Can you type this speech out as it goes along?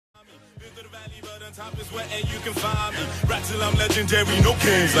Top is where and you can find me. Rap till I'm legendary, no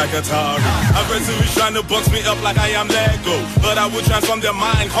kings like Atari. I'm resolutely trying to box me up like I am Lego, but I will transform their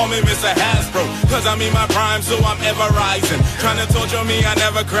mind, call me Mr. Hasbro. Cause I'm in my prime, so I'm ever rising. Trying to torture me, I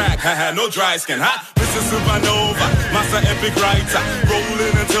never crack. Haha, no dry skin, huh? Mr. Supernova, master epic writer,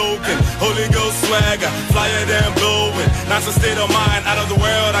 rolling and token, Holy Ghost swagger, flyer than blowing. That's a state of mind, out of the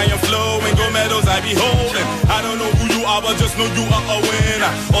world I am flowing. Gold medals I be holding. I don't know who you are, but just know you are a winner.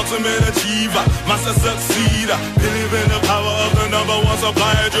 Ultimate achiever, master succeeder. Believe in the power of the number one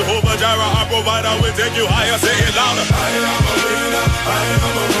supplier. Jehovah Jireh, our provider, will take you higher. Say it louder. I am a winner, I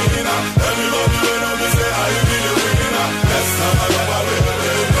am a winner. Everybody when I say I be the winner. That's how my Baba will,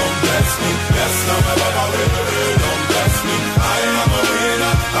 don't bless me. That's how my Baba will, don't bless me. I am a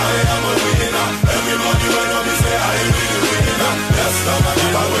winner, I am a winner. Everybody when I say I be the winner. That's how my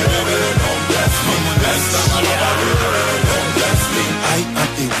Baba will, don't bless me. That's how my Baba will, don't bless me. I am a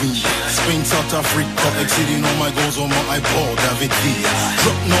winner. Spain, South Africa, exceeding all my goals on my iPod, David Villa.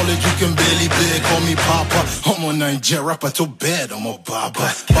 Drop knowledge, you can barely bear, call me Papa. I'm a Niger rapper, too bad, I'm a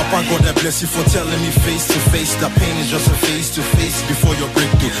Baba. Papa, God I bless you for telling me face to face. That pain is just a face to face before your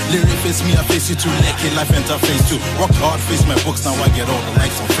breakthrough. Lyric face me, I face you too, naked life interface too. Rock hard, face my books, now I get all the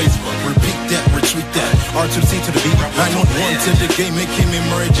likes on Facebook. Repeat that, retweet that, R2C to the beat. 911 to the game, making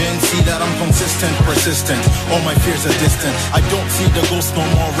emergency. That I'm consistent, persistent, all my fears are distant. I don't see the ghost no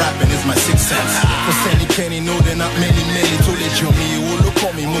more, rapping is my sixth sense. For Sandy Kenny, no, they're not many. To let you me, you will look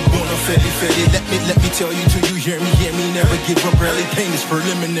on me, Mugona Feli. Let me tell you, till you hear me, never give up, rarely. Pain is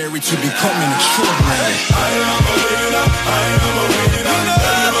preliminary to becoming extraordinary. I am a winner, I am a winner.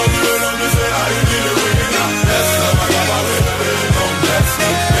 Everybody when I say I be the winner. That's how my Baba will, don't bless me.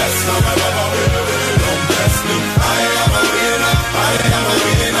 That's how my Baba will, don't bless me. I am a winner, I am a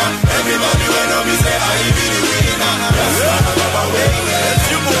winner. Everybody when I say I be the winner. That's how my Baba will,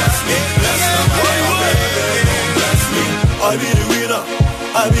 don't bless me. That's how my Baba will, don't bless me. I be the winner,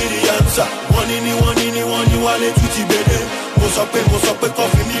 I be the answer. One in the one in tutti bede. Mo sọ pé kọ́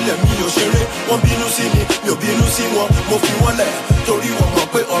fi mí lẹ̀ mí ò ṣeré. Wọ́n bínú sí mi, mi ò bínú sí wọn. Mo fi wọ́n lẹ̀ torí wọ́n mọ̀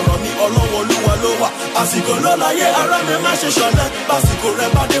pé ọ̀rọ̀ mi ọlọ́wọ́ Olúwa ló wà. Àsìkò ló láyé ara mi má ṣe ṣọlẹ̀. Básìkò rẹ̀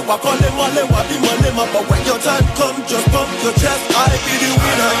bá dé wà kọ́lé mọ́lé wà bí mọ́lé mọ́. But when your time come, just pump your chest. I be the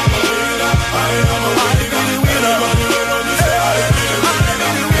winner. I am a winner. I be the winner. I be the winner. I be the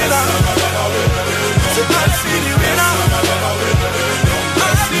winner. So I be the winner.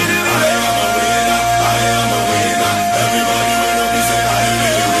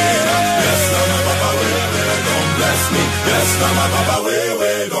 My Baba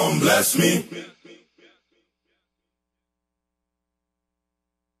will, don't bless me.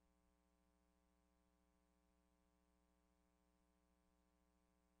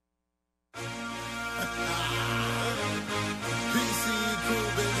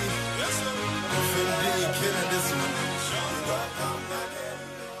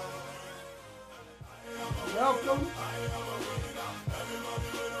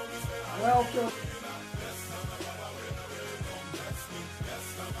 Welcome.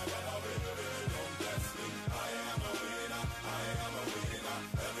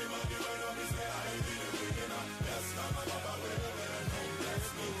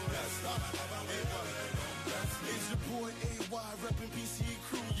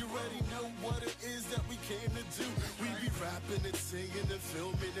 And singing and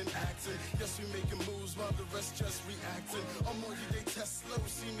filming and acting. Yes, we making moves while the rest just reacting. I'm on you, they test slow,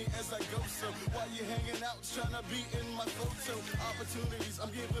 see me as I go. So while you hanging out, trying to be in my photo opportunities,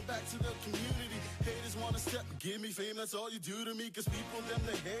 I'm giving back to the community. Haters wanna step, give me fame, that's all you do to me. Cause people, them,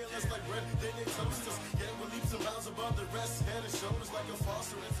 they hail us like bread, then they toast us. Yeah, we're leaps and bounds above the rest. Head and shoulders like a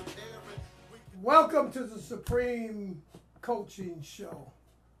foster and some parent. Welcome to the Supreme Coaching Show.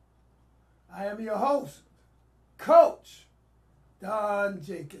 I am your host, Coach Don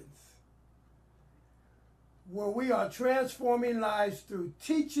Jenkins, where we are transforming lives through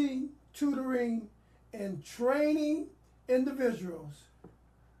teaching, tutoring, and training individuals,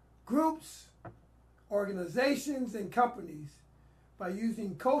 groups, organizations, and companies by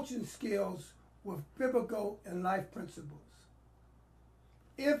using coaching skills with biblical and life principles.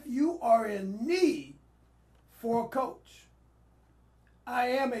 If you are in need for a coach, I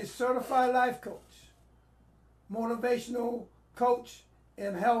am a certified life coach, motivational coach,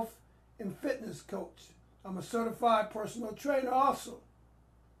 and health and fitness coach. I'm a certified personal trainer also,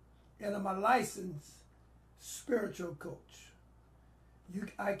 and I'm a licensed spiritual coach.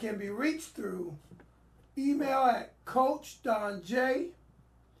 I can be reached through email at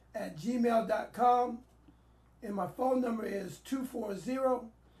coachdonj@gmail.com, and my phone number is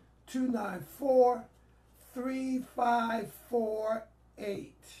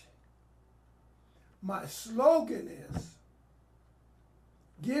 240-294-3548. My slogan is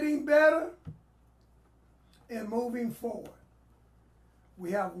getting better and moving forward.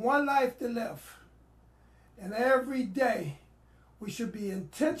 We have one life to live, and every day we should be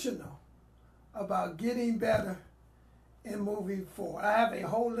intentional about getting better and moving forward. I have a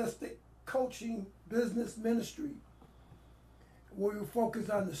holistic coaching business ministry where we focus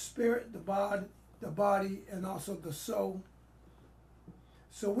on the spirit, the body, and also the soul.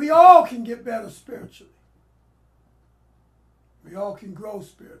 So we all can get better spiritually. We all can grow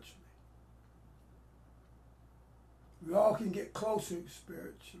spiritually. We all can get closer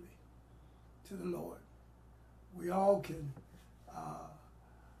spiritually to the Lord. We all can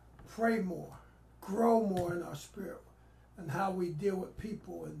pray more, grow more in our spirit, and how we deal with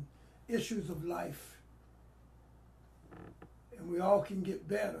people and issues of life. And we all can get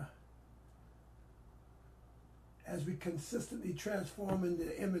better as we consistently transform into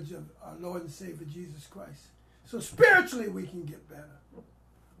the image of our Lord and Savior Jesus Christ. So spiritually we can get better.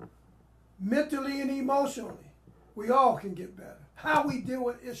 Mentally and emotionally, we all can get better. How we deal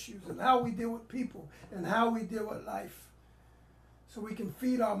with issues and how we deal with people and how we deal with life. So we can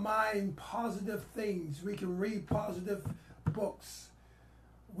feed our mind positive things. We can read positive books.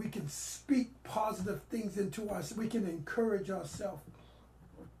 We can speak positive things into us. We can encourage ourselves.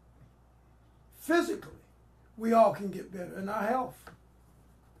 Physically, we all can get better in our health.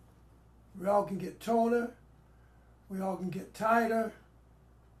 We all can get toner. We all can get tighter.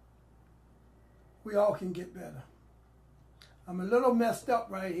 We all can get better. I'm a little messed up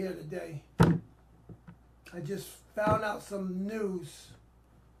right here today. I just found out some news.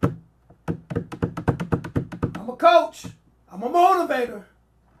 I'm a coach. I'm a motivator.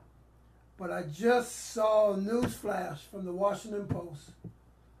 But I just saw a news flash from the Washington Post.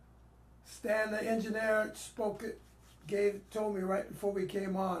 Stan, the engineer, spoke it, told me right before we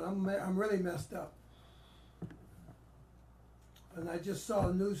came on. I'm really messed up. And I just saw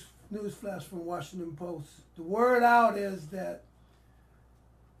a news flash from Washington Post. The word out is that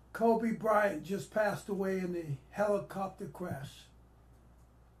Kobe Bryant just passed away in a helicopter crash.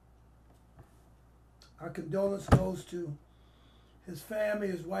 Our condolence goes to his family,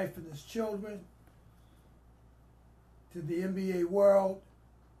 his wife, and his children, to the NBA world,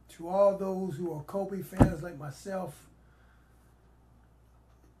 to all those who are Kobe fans like myself.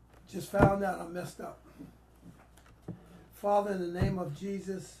 Just found out I'm messed up. Father, in the name of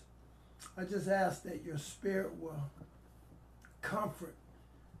Jesus, I just ask that your spirit will comfort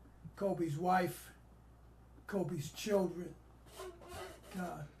Kobe's wife, Kobe's children,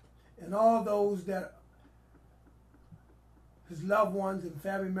 God, and all those that his loved ones and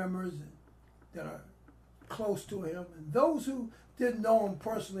family members that are close to him, and those who didn't know him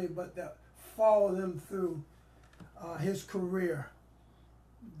personally but that followed him through his career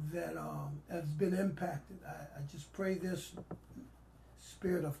that has been impacted. I just pray this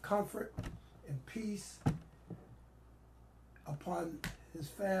spirit of comfort and peace upon his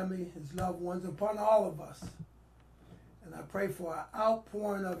family, his loved ones, upon all of us. And I pray for an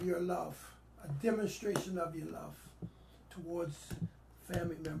outpouring of your love, a demonstration of your love towards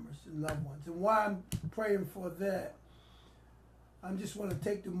family members and loved ones. And while I'm praying for that, I just want to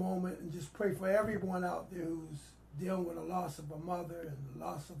take the moment and just pray for everyone out there who's dealing with a loss of a mother and the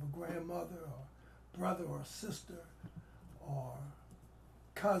loss of a grandmother or brother or sister or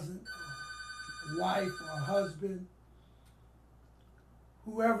cousin or wife or husband,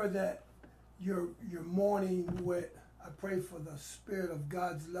 whoever that you're mourning with. I pray for the spirit of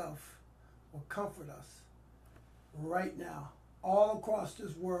God's love will comfort us right now, all across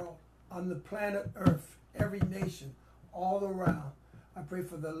this world, on the planet Earth, every nation, all around. I pray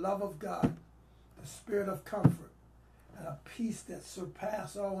for the love of God, the spirit of comfort, and a peace that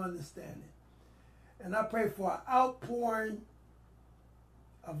surpasses all understanding. And I pray for an outpouring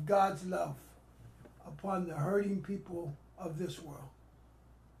of God's love upon the hurting people of this world.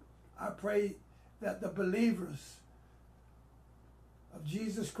 I pray that the believers of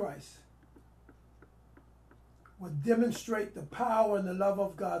Jesus Christ will demonstrate the power and the love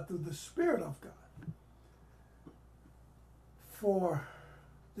of God through the Spirit of God for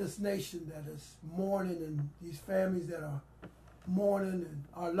this nation that is mourning, and these families that are mourning, and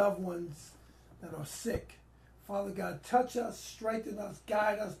our loved ones that are sick. Father God, touch us, strengthen us,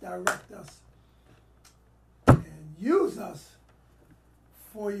 guide us, direct us, and use us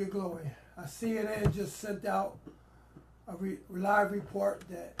for your glory. CNN just sent out a live report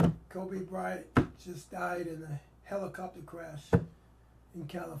that Kobe Bryant just died in a helicopter crash in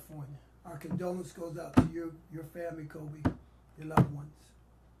California. Our condolence goes out to your family, Kobe, your loved ones.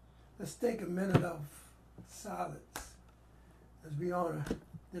 Let's take a minute of silence as we honor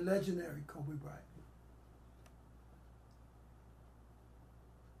the legendary Kobe Bryant.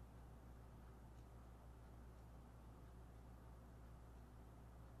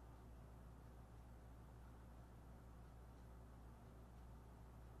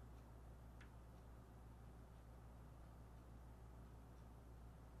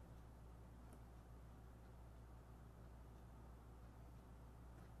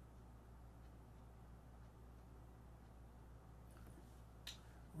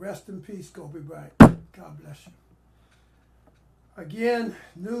 Rest in peace, Kobe Bryant. God bless you. Again,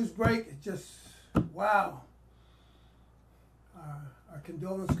 news break, just wow. Our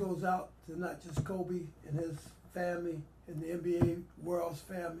condolence goes out to not just Kobe and his family and the NBA world's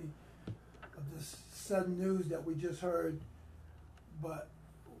family of this sudden news that we just heard, but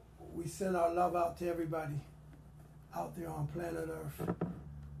we send our love out to everybody out there on planet Earth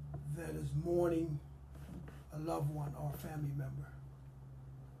that is mourning a loved one or a family member.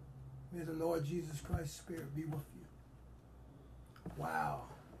 May the Lord Jesus Christ's Spirit be with you. Wow.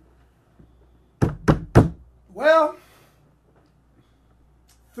 Well,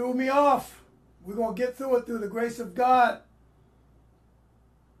 threw me off. We're going to get through it through the grace of God.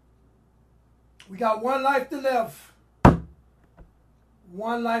 We got one life to live.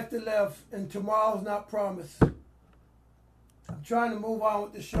 One life to live, and tomorrow's not promised. I'm trying to move on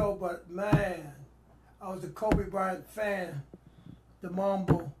with the show, but man, I was a Kobe Bryant fan, the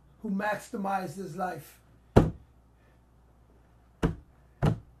Mambo, who maximized his life.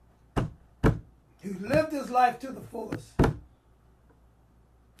 Who lived his life to the fullest.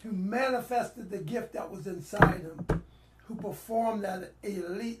 Who manifested the gift that was inside him. Who performed at an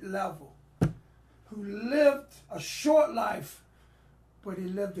elite level. Who lived a short life, but he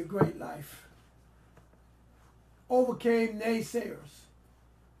lived a great life. Overcame naysayers.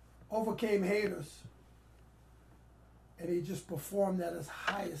 Overcame haters. And he just performed at his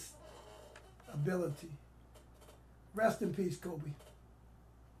highest ability. Rest in peace, Kobe.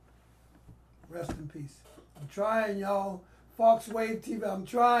 Rest in peace. I'm trying, y'all. VoxWav TV, I'm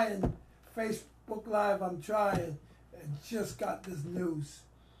trying. Facebook Live, I'm trying. And just got this news.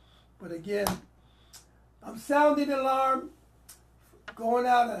 But again, I'm sounding the alarm. Going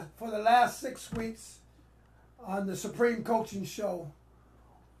out for the last 6 weeks on the Supreme Coaching Show.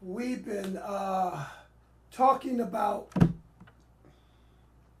 We've been talking about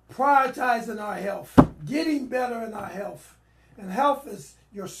prioritizing our health, getting better in our health. And health is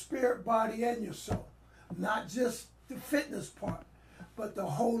your spirit, body, and your soul. Not just the fitness part, but the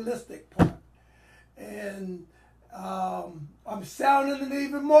holistic part. And I'm sounding it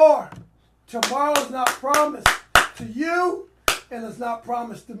even more. Tomorrow's not promised to you, and it's not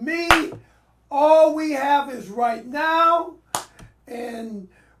promised to me. All we have is right now, and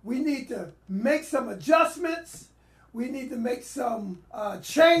we need to make some adjustments. We need to make some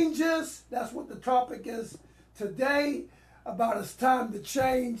changes. That's what the topic is today, about it's time to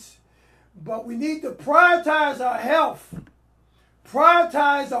change. But we need to prioritize our health,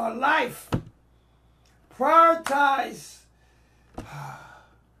 prioritize our life, prioritize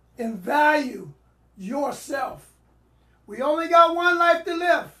and value yourself. We only got one life to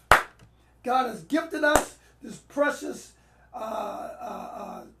live. God has gifted us this precious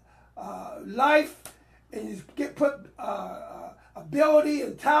life, and He's put ability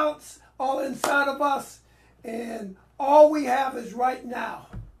and talents all inside of us, and all we have is right now.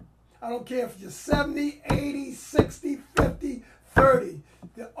 I don't care if you're 70, 80, 60, 50, 30.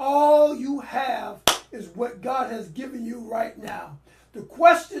 All you have is what God has given you right now. The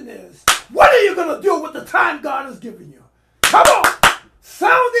question is, what are you going to do with the time God has given you? Come on!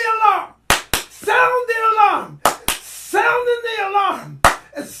 Sound the alarm! Sound the alarm! Sounding the alarm!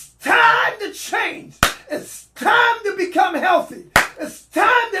 It's time to change. It's time to become healthy. It's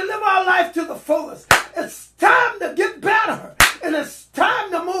time to live our life to the fullest. It's time to get better. And it's time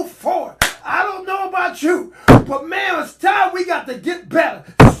to move forward. I don't know about you, but man, it's time we got to get better.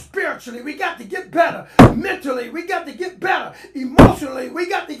 Spiritually, we got to get better. Mentally, we got to get better. Emotionally, we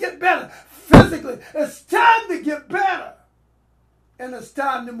got to get better. Physically, it's time to get better. And it's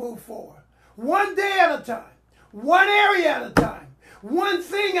time to move forward. One day at a time. One area at a time. One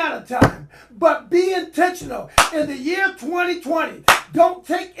thing at a time. But be intentional. In the year 2020, don't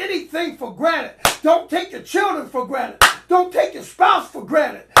take anything for granted. Don't take your children for granted. Don't take your spouse for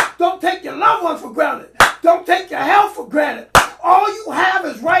granted. Don't take your loved ones for granted. Don't take your health for granted. All you have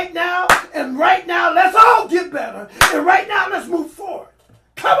is right now, and right now, let's all get better. And right now, let's move forward.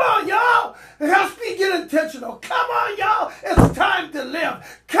 Come on, y'all. Let's get intentional. Come on, y'all. It's time to live.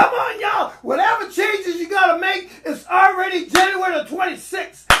 Come on, y'all. Whatever changes you got to make, it's already January the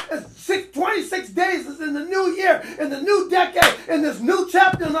 26th. It's 26 days is in the new year, in the new decade, in this new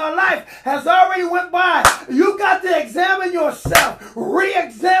chapter in our life has already went by. You got to examine yourself,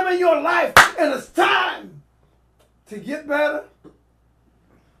 re-examine your life, and it's time to get better,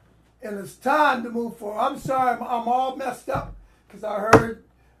 and it's time to move forward. I'm sorry, I'm all messed up because I heard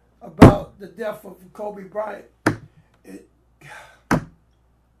about the death of Kobe Bryant. It's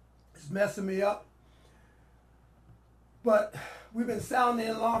messing me up. But we've been sounding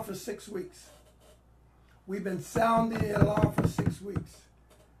the alarm for 6 weeks. We've been sounding the alarm for 6 weeks.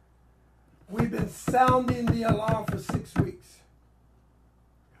 We've been sounding the alarm for 6 weeks.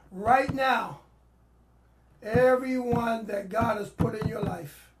 Right now, everyone that God has put in your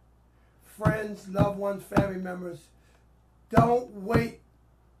life, friends, loved ones, family members, don't wait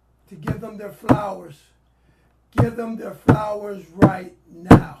to give them their flowers. Give them their flowers right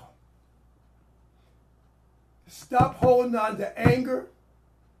now. Stop holding on to anger.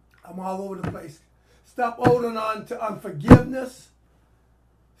 I'm all over the place. Stop holding on to unforgiveness.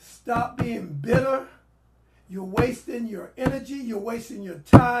 Stop being bitter. You're wasting your energy. You're wasting your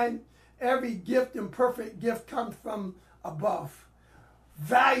time. Every gift and perfect gift comes from above.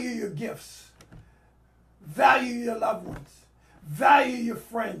 Value your gifts. Value your loved ones. Value your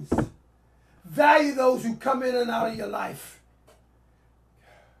friends. Value those who come in and out of your life.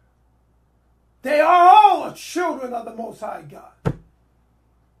 They are all children of the Most High God.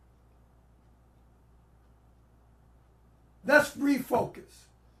 Let's refocus.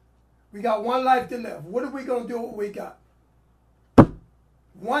 We got one life to live. What are we going to do with what we got?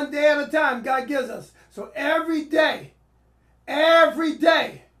 One day at a time God gives us. So every day, be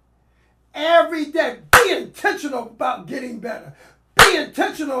intentional about getting better. Be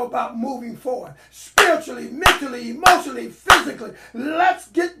intentional about moving forward. Spiritually, mentally, emotionally, physically. Let's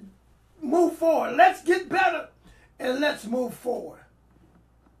move forward. Let's get better. And let's move forward.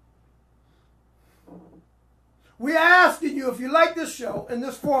 We are asking you, if you like this show in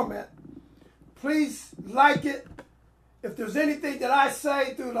this format, please like it. If there's anything that I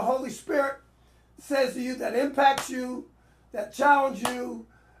say through the Holy Spirit says to you that impacts you, that challenge you,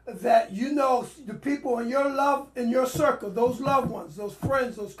 that you know the people in your circle, those loved ones, those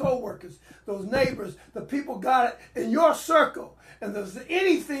friends, those co-workers, those neighbors, the people got it in your circle, and there's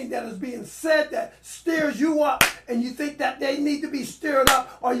anything that is being said that steers you up and you think that they need to be stirred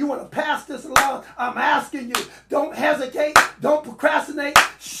up, or you want to pass this along, I'm asking you, don't hesitate, don't procrastinate,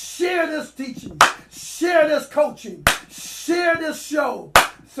 share this teaching, share this coaching, share this show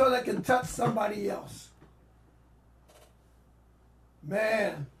so that it can touch somebody else.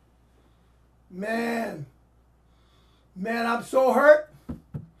 Man, I'm so hurt,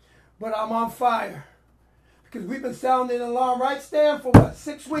 but I'm on fire. Because we've been sounding an alarm, right, Stan, for what,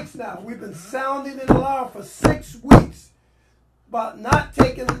 6 weeks now? We've been sounding an alarm for 6 weeks about not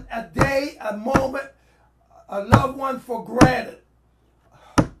taking a day, a moment, a loved one for granted.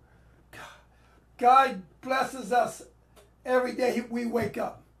 God blesses us every day we wake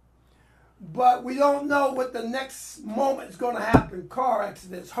up. But we don't know what the next moment is going to happen. Car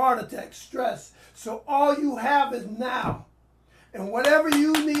accidents, heart attacks, stress. So all you have is now. And whatever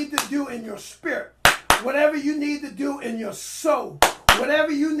you need to do in your spirit, whatever you need to do in your soul,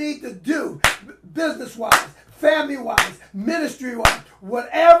 whatever you need to do, business-wise, family-wise, ministry-wise,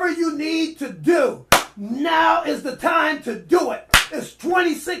 whatever you need to do, now is the time to do it. It's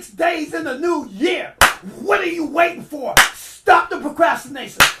 26 days in the new year. What are you waiting for? Stop the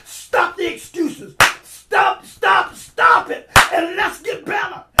procrastination. Stop the excuses. Stop it. And let's get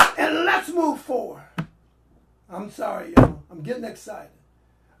better. And let's move forward. I'm sorry, y'all. I'm getting excited.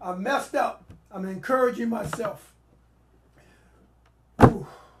 I messed up. I'm encouraging myself. Ooh,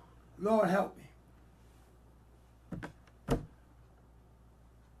 Lord help me.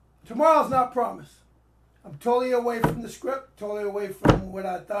 Tomorrow's not promised. I'm totally away from the script, totally away from what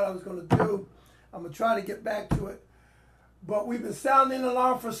I thought I was going to do. I'm going to try to get back to it. But we've been sounding the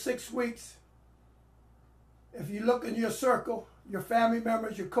alarm for 6 weeks. If you look in your circle, your family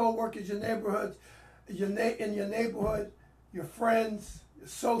members, your co-workers, your neighborhoods, in your neighborhood, your friends,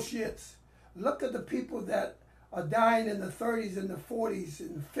 associates, look at the people that are dying in the 30s and the 40s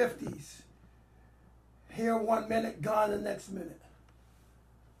and the 50s. Here 1 minute, gone the next minute.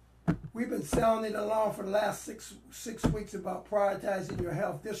 We've been sounding the alarm for the last six weeks about prioritizing your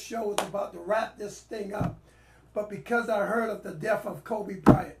health. This show is about to wrap this thing up. But because I heard of the death of Kobe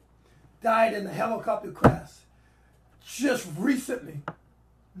Bryant, died in a helicopter crash just recently,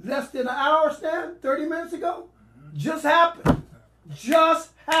 less than an hour, Stan, 30 minutes ago, just happened.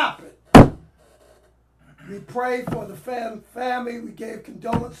 We prayed for the family. We gave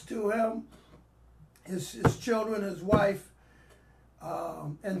condolence to him, his children, his wife,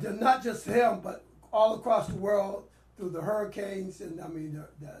 and not just him, but all across the world through the hurricanes and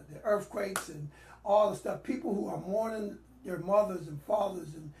the earthquakes and all the stuff. People who are mourning their mothers and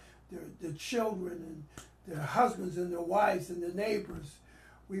fathers and their children and their husbands and their wives and their neighbors.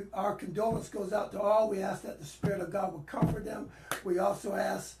 Our condolence goes out to all. We ask that the Spirit of God will comfort them. We also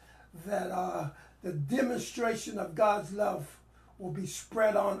ask that the demonstration of God's love will be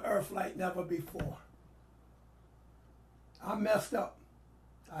spread on earth like never before. I messed up.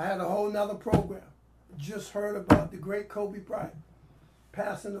 I had a whole nother program. Just heard about the great Kobe Bryant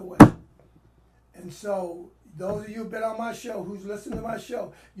passing away. And so those of you who've been on my show, who's listened to my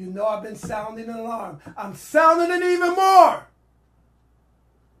show, you know I've been sounding an alarm. I'm sounding it even more.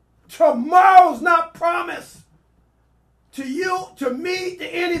 Tomorrow's not promised to you, to me, to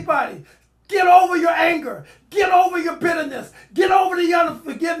anybody. Get over your anger. Get over your bitterness. Get over the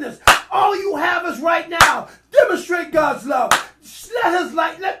unforgiveness. All you have is right now. Demonstrate God's love.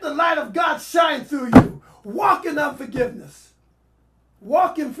 Let the light of God shine through you. Walk in unforgiveness.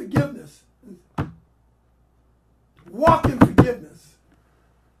 Walk in forgiveness. Walk in forgiveness.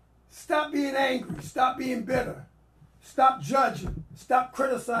 Stop being angry. Stop being bitter. Stop judging. Stop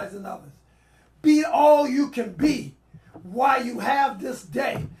criticizing others. Be all you can be while you have this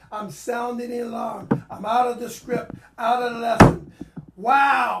day. I'm sounding the alarm. I'm out of the script, out of the lesson.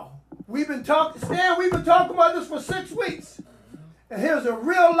 Wow. We've been talking, Stan, we've been talking about this for 6 weeks. And here's a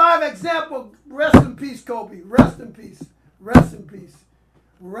real live example. Rest in peace, Kobe. Rest in peace. Rest in peace.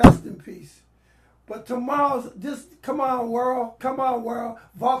 Rest in peace. But tomorrow's, come on, world. Come on, world.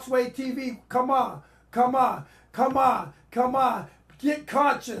 VoxWav TV, come on. Come on. Come on. Come on. Get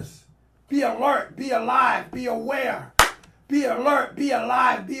conscious. Be alert. Be alive. Be aware. Be alert. Be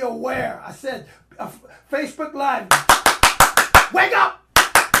alive. Be aware. I said, Facebook Live. Wake up.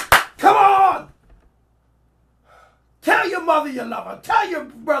 Come on. Tell your mother you love her. Tell your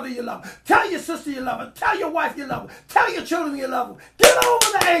brother you love her. Tell your sister you love her. Tell your wife you love her. Tell your children you love them. Get over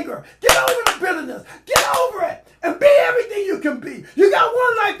the anger. Get over the bitterness. Get over it. And be everything you can be. You got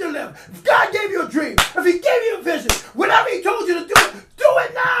one life to live. If God gave you a dream, if he gave you a vision, whatever he told you to do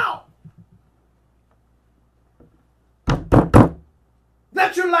it now.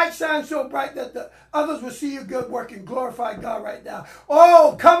 Let your light shine so bright that the others will see your good work and glorify God right now.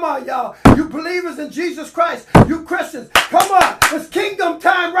 Oh, come on, y'all. You believers in Jesus Christ, you Christians, come on. It's kingdom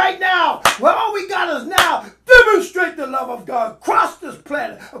time right now. Well, all we got is now. Demonstrate the love of God across this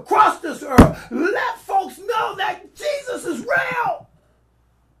planet, across this earth. Let folks know that Jesus is real.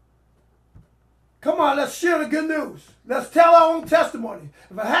 Come on, let's share the good news. Let's tell our own testimony.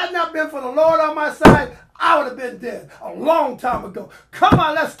 If it had not been for the Lord on my side, I would have been dead a long time ago. Come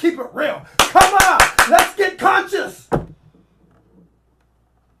on, let's keep it real. Come on, let's get conscious.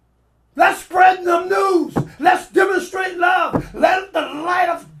 Let's spread them news. Let's demonstrate love. Let the light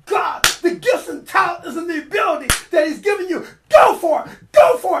of God, the gifts and talents and the ability that he's given you, go for it.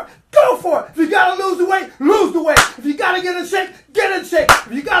 Go for it. Go for it. If you got to lose the weight, lose the weight. If you got to get in shape, get in shape.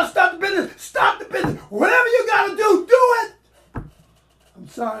 If you got to stop the business, stop the business. Whatever you got to do it. I'm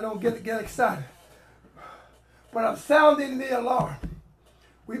sorry, I don't get excited. But I'm sounding the alarm.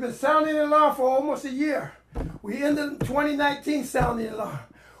 We've been sounding the alarm for almost a year. We ended 2019 sounding the alarm.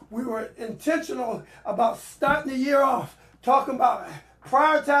 We were intentional about starting the year off, talking about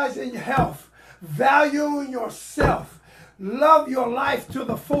prioritizing your health, valuing yourself, love your life to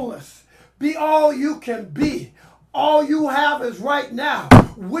the fullest. Be all you can be. All you have is right now.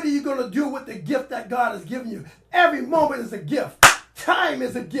 What are you going to do with the gift that God has given you? Every moment is a gift. Time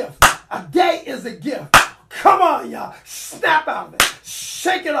is a gift. A day is a gift. Come on, y'all. Snap out of it.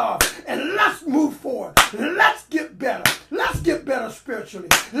 Shake it off. And let's move forward. Let's get better. Let's get better spiritually.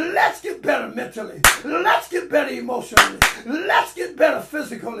 Let's get better mentally. Let's get better emotionally. Let's get better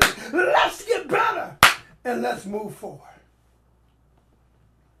physically. Let's get better. And let's move forward.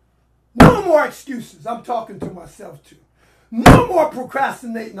 No more excuses. I'm talking to myself too. No more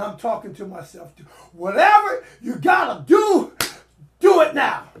procrastinating. I'm talking to myself too. Whatever you got to do it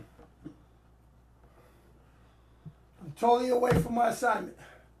now. Totally away from my assignment.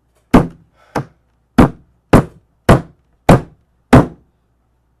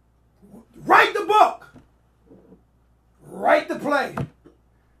 Write the book. Write the play.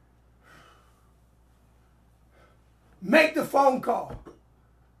 Make the phone call.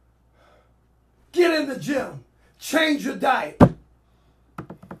 Get in the gym. Change your diet.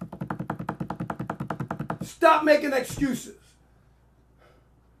 Stop making excuses.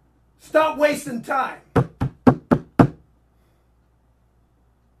 Stop wasting time.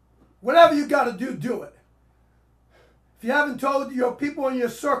 Whatever you got to do it. If you haven't told your people in your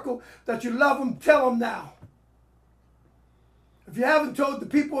circle that you love them, tell them now. If you haven't told the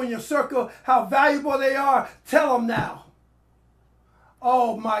people in your circle how valuable they are, tell them now.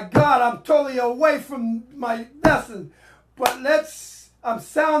 Oh my God, I'm totally away from my lesson. But I'm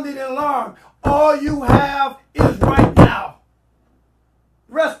sounding the alarm. All you have is right now.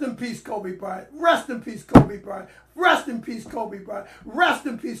 Rest in peace, Kobe Bryant. Rest in peace, Kobe Bryant. Rest in peace, Kobe Bryant. Rest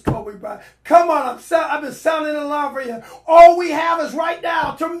in peace, Kobe Bryant. Come on, I've been sounding the alarm for you. All we have is right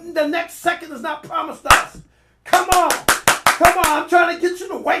now. The next second is not promised us. Come on. Come on. I'm trying to get you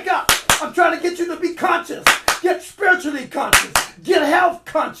to wake up. I'm trying to get you to be conscious. Get spiritually conscious. Get health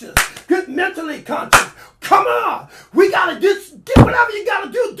conscious. Get mentally conscious. Come on. We got to just get whatever you got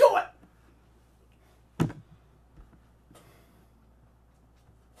to do it.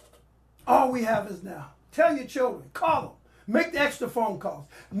 All we have is now. Tell your children. Call them. Make the extra phone calls.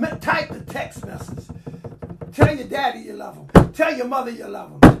 Type the text message. Tell your daddy you love them. Tell your mother you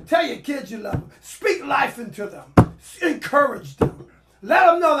love them. Tell your kids you love them. Speak life into them. Encourage them. Let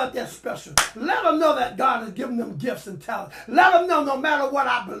them know that they're special. Let them know that God has given them gifts and talents. Let them know no matter what,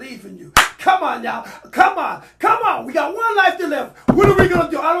 I believe in you. Come on, y'all. Come on. Come on. We got one life to live. What are we going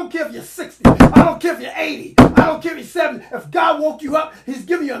to do? I don't care if you're 60. I don't care if you're 80. I don't care if you're 70. If God woke you up, he's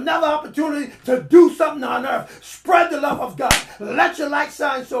giving you another opportunity to do something on earth. Spread the love of God. Let your light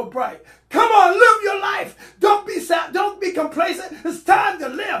shine so bright. Come on, live your life. Don't be sad. Don't be complacent. It's time to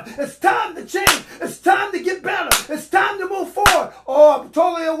live. It's time to change. It's time to get better. It's time to move forward. Oh, I'm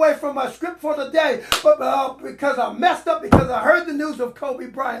totally away from my script for the day, but because I messed up, because I heard the news of Kobe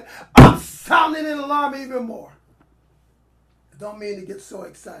Bryant, I'm sounding an alarm even more. I don't mean to get so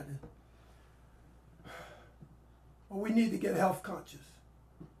excited. But we need to get health conscious.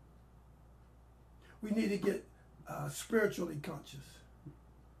 We need to get spiritually conscious.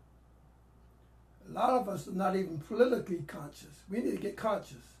 A lot of us are not even politically conscious. We need to get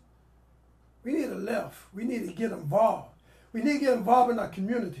conscious. We need to live. We need to get involved. We need to get involved in our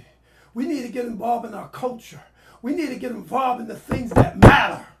community. We need to get involved in our culture. We need to get involved in the things that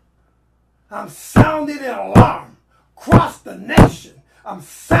matter. I'm sounding an alarm across the nation. I'm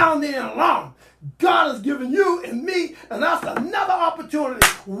sounding an alarm. God has given you and me, and that's another opportunity.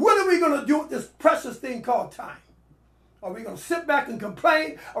 What are we going to do with this precious thing called time? Are we going to sit back and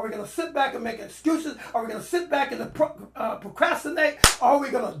complain? Are we going to sit back and make excuses? Are we going to sit back and procrastinate? Or are we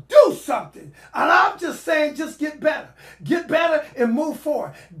going to do something? And I'm just saying, just get better. Get better and move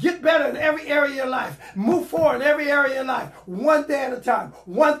forward. Get better in every area of your life. Move forward in every area of your life. One day at a time.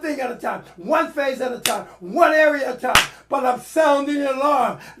 One thing at a time. One phase at a time. One area at a time. But I'm sounding the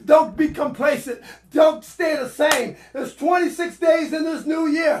alarm. Don't be complacent. Don't stay the same. There's 26 days in this new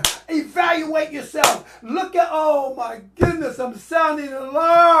year. Evaluate yourself. Look at, oh my goodness, I'm sounding an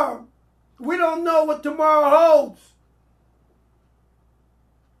alarm. We don't know what tomorrow holds.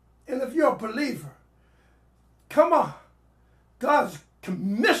 And if you're a believer, come on. God's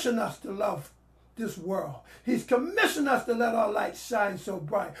commissioned us to love this world. He's commissioned us to let our light shine so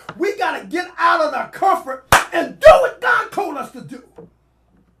bright. We got to get out of our comfort and do what God told us to do.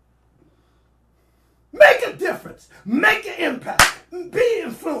 Make a difference. Make an impact. Be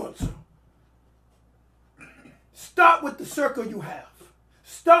an influencer. Start with the circle you have.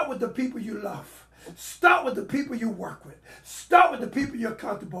 Start with the people you love. Start with the people you work with. Start with the people you're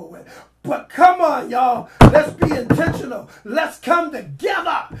comfortable with. But come on, y'all. Let's be intentional. Let's come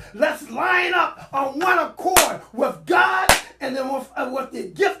together. Let's line up on one accord with God and then with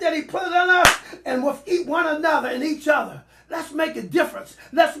the gift that he put in us and with one another and each other. Let's make a difference.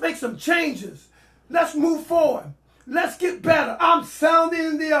 Let's make some changes. Let's move forward. Let's get better. I'm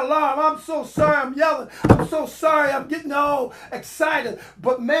sounding the alarm. I'm so sorry I'm yelling. I'm so sorry I'm getting all excited.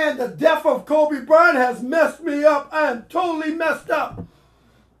 But man, the death of Kobe Bryant has messed me up. I am totally messed up.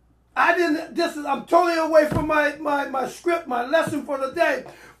 I'm totally away from my script, my lesson for the day.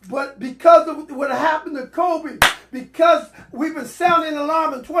 But because of what happened to Kobe, because we've been sounding the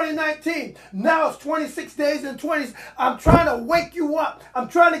alarm in 2019, now it's 26 days and 20s. I'm trying to wake you up. I'm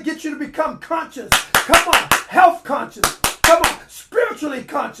trying to get you to become conscious. Come on, health conscious. Come on, spiritually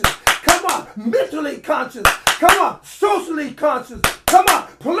conscious. Come on, mentally conscious. Come on, socially conscious. Come on,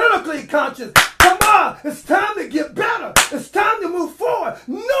 politically conscious. Come on, it's time to get better. It's time to move forward.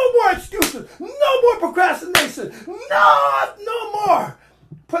 No more excuses. No more procrastination. No more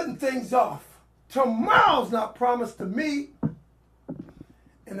putting things off. Tomorrow's not promised to me,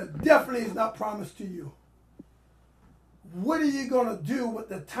 and it definitely is not promised to you. What are you going to do with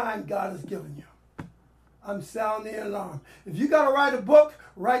the time God has given you? I'm sounding the alarm. If you got to write a book,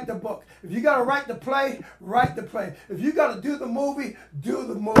 write the book. If you got to write the play, write the play. If you got to do the movie, do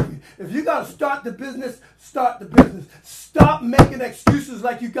the movie. If you got to start the business, start the business. Stop making excuses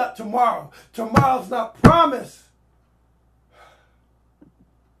like you got tomorrow. Tomorrow's not promised.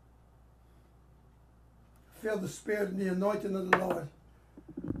 Feel the spirit and the anointing of the Lord.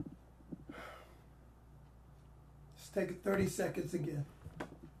 Let's take it 30 seconds again.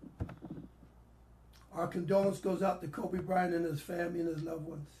 Our condolence goes out to Kobe Bryant and his family and his loved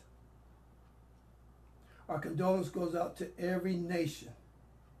ones. Our condolence goes out to every nation,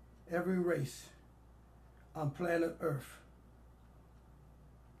 every race on planet Earth.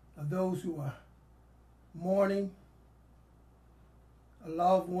 Of those who are mourning a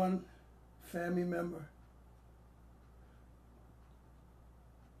loved one, family member,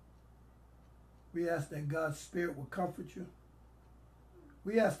 We ask that God's Spirit will comfort you.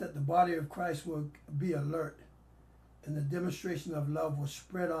 We ask that the body of Christ will be alert and the demonstration of love will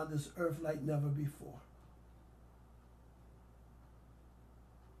spread on this earth like never before.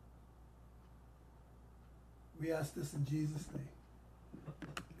 We ask this in Jesus' name.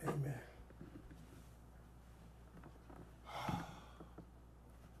 Amen.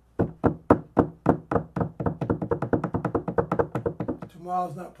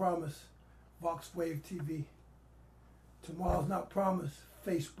 Tomorrow's not promised VoxWav TV. Tomorrow's not promised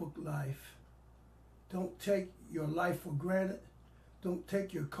Facebook Live. Don't take your life for granted. Don't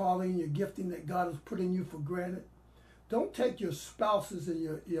take your calling, your gifting that God has put in you for granted. Don't take your spouses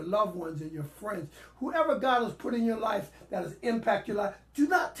and your loved ones and your friends, whoever God has put in your life that has impacted your life, do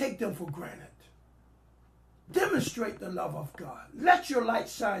not take them for granted. Demonstrate the love of God. Let your light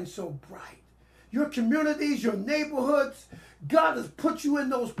shine so bright. Your communities, your neighborhoods, God has put you in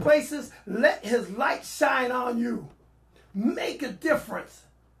those places. Let his light shine on you. Make a difference.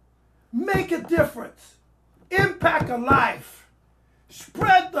 Make a difference. Impact a life.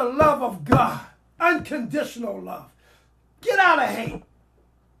 Spread the love of God. Unconditional love. Get out of hate.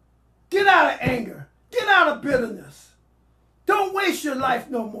 Get out of anger. Get out of bitterness. Don't waste your life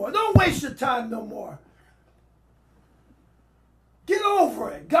no more. Don't waste your time no more. Get over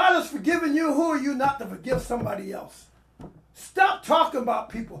it. God has forgiven you. Who are you not to forgive somebody else? Stop talking about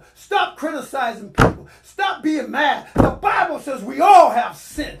people. Stop criticizing people. Stop being mad. The Bible says we all have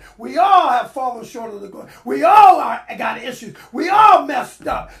sinned. We all have fallen short of the glory. We all got issues. We all messed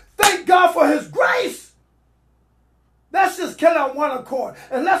up. Thank God for his grace. Let's just get on one accord.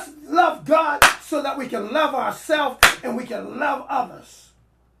 And let's love God so that we can love ourselves and we can love others.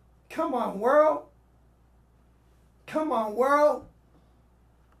 Come on, world. Come on, world.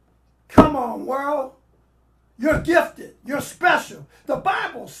 Come on, world. You're gifted. You're special. The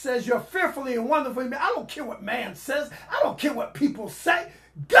Bible says you're fearfully and wonderfully made. I don't care what man says. I don't care what people say.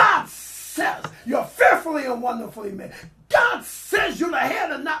 God says you're fearfully and wonderfully made. God says you're the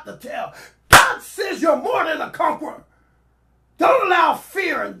head and not the tail. God says you're more than a conqueror. Don't allow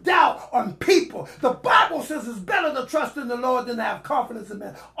fear and doubt on people. The Bible says it's better to trust in the Lord than to have confidence in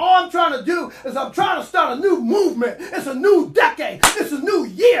man. All I'm trying to do is I'm trying to start a new movement. It's a new decade. It's a new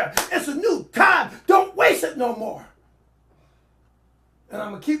year. It's a new time. Don't waste it no more. And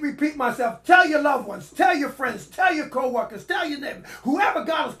I'm going to keep repeating myself. Tell your loved ones. Tell your friends. Tell your co-workers. Tell your neighbors. Whoever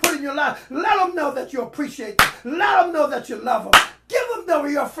God has put in your life, let them know that you appreciate them. Let them know that you love them. Give them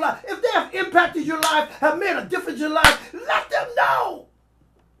your fly. If they have impacted your life, have made a difference in your life, let them know.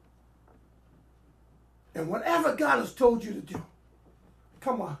 And whatever God has told you to do,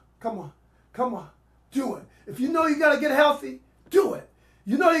 come on, come on, come on, do it. If you know you got to get healthy, do it.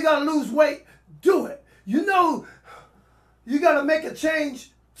 You know you got to lose weight, do it. You know you got to make a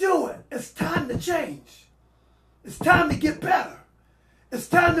change, do it. It's time to change. It's time to get better. It's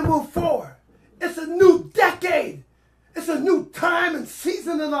time to move forward. It's a new decade. It's a new time and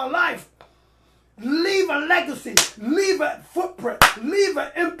season in our life. Leave a legacy. Leave a footprint. Leave an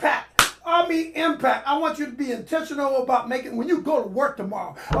impact. I mean impact. I want you to be intentional about making, when you go to work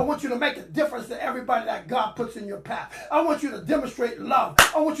tomorrow, I want you to make a difference to everybody that God puts in your path. I want you to demonstrate love.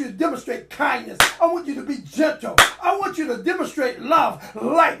 I want you to demonstrate kindness. I want you to be gentle. I want you to demonstrate love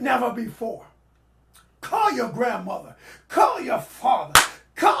like never before. Call your grandmother. Call your father.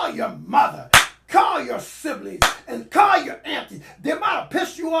 Call your mother. Call your siblings and call your auntie. They might have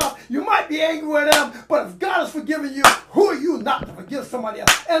pissed you off. You might be angry with them. But if God has forgiven you, who are you not to forgive somebody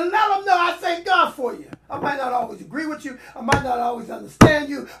else? And let them know I thank God for you. I might not always agree with you. I might not always understand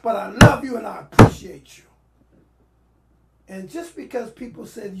you. But I love you and I appreciate you. And just because people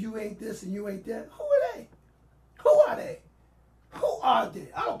said you ain't this and you ain't that, who are they? Who are they? Who are they?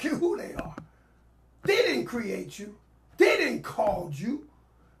 I don't care who they are. They didn't create you. They didn't call you.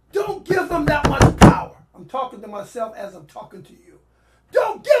 Don't give them that much power. I'm talking to myself as I'm talking to you.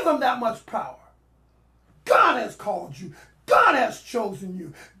 Don't give them that much power. God has called you. God has chosen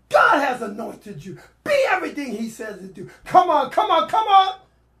you. God has anointed you. Be everything he says to do. Come on, come on, come on.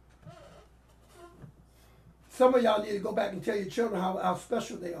 Some of y'all need to go back and tell your children how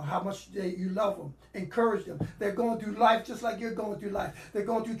special they are, how much you love them. Encourage them. They're going through life just like you're going through life. They're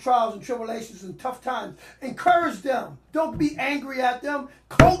going through trials and tribulations and tough times. Encourage them. Don't be angry at them.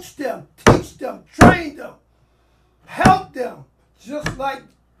 Coach them. Teach them. Train them. Help them. Just like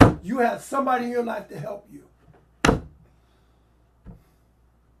you have somebody in your life to help you. I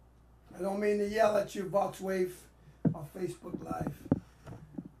don't mean to yell at you, VoxWav, on Facebook Live.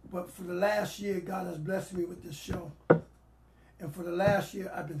 But for the last year, God has blessed me with this show. And for the last year,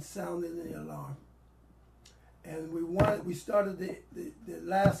 I've been sounding the alarm. And we started the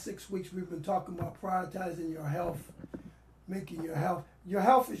last 6 weeks, we've been talking about prioritizing your health, making your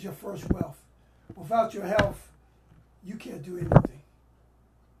health is your first wealth. Without your health, you can't do anything.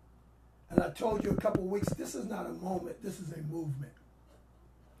 And I told you a couple of weeks, this is not a moment, this is a movement.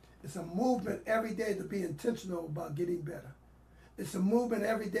 It's a movement every day to be intentional about getting better. It's a movement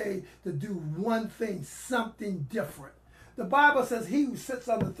every day to do one thing, something different. The Bible says he who sits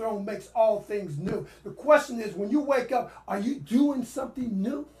on the throne makes all things new. The question is, when you wake up, are you doing something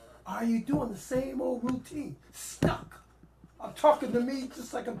new? Are you doing the same old routine? Stuck. I'm talking to me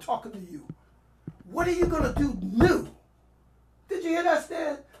just like I'm talking to you. What are you going to do new? Did you hear that,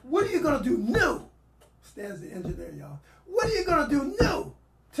 Stan? What are you going to do new? Stan's the engineer, y'all. What are you going to do new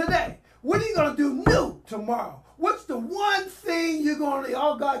today? What are you going to do new tomorrow? What's the one thing you're going to,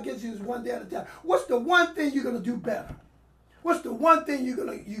 all God gives you is one day at a time. What's the one thing you're going to do better? What's the one thing you're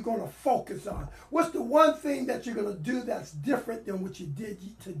gonna focus on? What's the one thing that you're gonna do that's different than what you did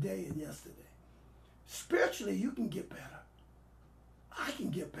today and yesterday? Spiritually, you can get better. I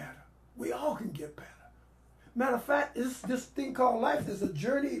can get better. We all can get better. Matter of fact, this thing called life is a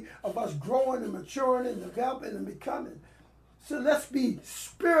journey of us growing and maturing and developing and becoming. So let's be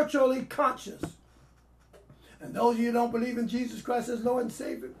spiritually conscious. And those of you who don't believe in Jesus Christ as Lord and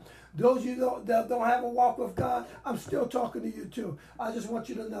Savior, those of you that don't have a walk with God, I'm still talking to you too. I just want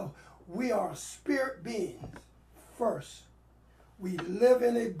you to know, we are spirit beings first. We live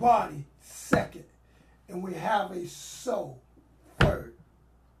in a body second. And we have a soul third.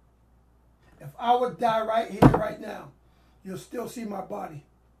 If I would die right here, right now, you'll still see my body.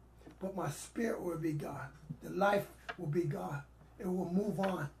 But my spirit will be gone. The life will be gone. It will move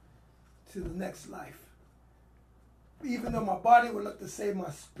on to the next life. Even though my body will look the same, my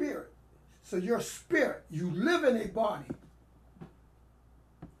spirit. So your spirit, you live in a body.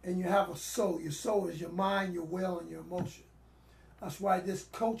 And you have a soul. Your soul is your mind, your will, and your emotion. That's why this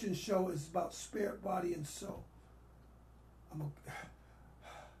coaching show is about spirit, body, and soul. I'm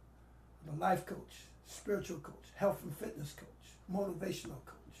a life coach, spiritual coach, health and fitness coach, motivational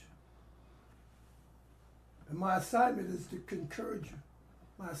coach. And my assignment is to encourage you.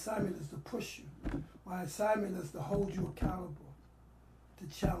 My assignment is to push you. My assignment is to hold you accountable, to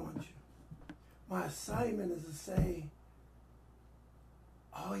challenge you. My assignment is to say,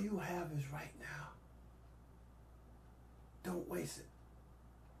 all you have is right now. Don't waste it.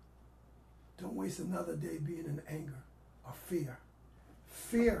 Don't waste another day being in anger or fear.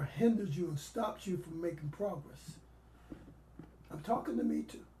 Fear hinders you and stops you from making progress. I'm talking to me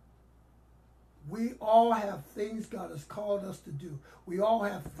too. We all have things God has called us to do. We all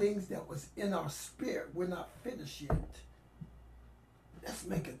have things that was in our spirit. We're not finished yet. Let's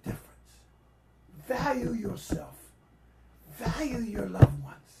make a difference. Value yourself. Value your loved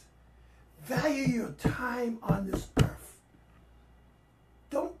ones. Value your time on this earth.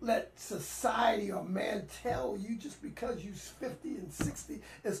 Don't let society or man tell you just because you're 50 and 60,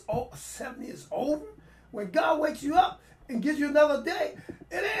 70 is over. When God wakes you up and gives you another day,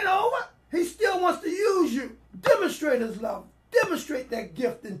 it ain't over. He still wants to use you. Demonstrate his love. Demonstrate that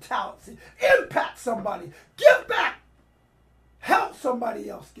gift and talent. Impact somebody. Give back. Help somebody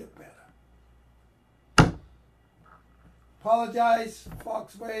else get better. Apologize,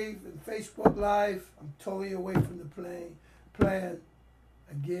 VoxWav and Facebook Live. I'm totally away from the plan.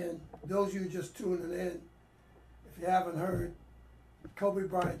 Again, those of you just tuning in, if you haven't heard, Kobe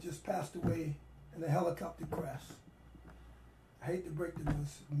Bryant just passed away in a helicopter crash. I hate to break the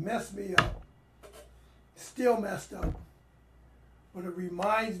news. Messed me up. Still messed up. But it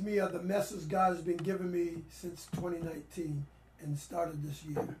reminds me of the message God has been giving me since 2019 and started this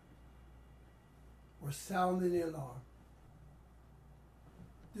year. We're sounding the alarm.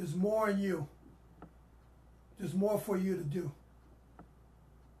 There's more in you. There's more for you to do.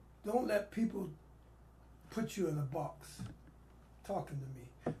 Don't let people put you in a box. Talking to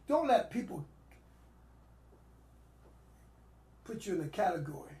me. Don't let people put you in a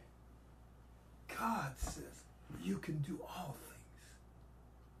category. God says you can do all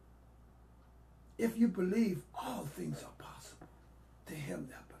things. If you believe, all things are possible to him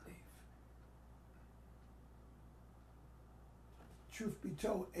that believe. Truth be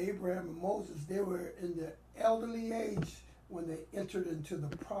told, Abraham and Moses, they were in their elderly age when they entered into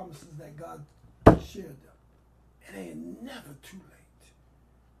the promises that God shared them. It ain't never too late.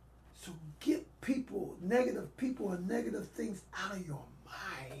 So get people and negative things out of your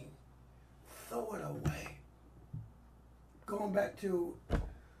mind. Throw it away. Going back to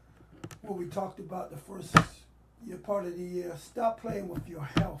what we talked about the first year, part of the year, stop playing with your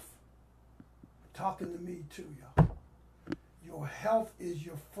health. Talking to me too, y'all. Your health is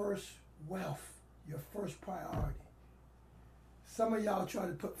your first wealth. your first priority. Some of y'all try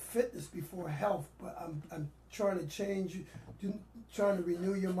to put fitness before health, but I'm trying to change you, trying to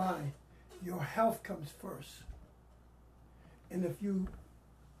renew your mind. Your health comes first. And if you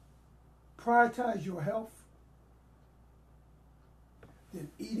prioritize your health, then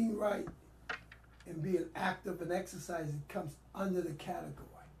eating right and being active and exercising comes under the category.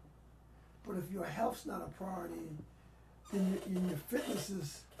 But if your health's not a priority, then your fitness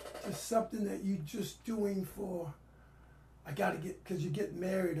is just something that you're just doing for, I got to get, because you're getting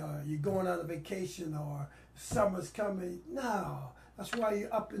married or you're going on a vacation or summer's coming. No, that's why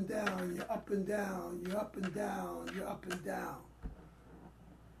you're up and down, you're up and down, you're up and down, you're up and down.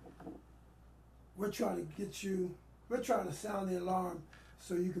 We're trying to get you, we're trying to sound the alarm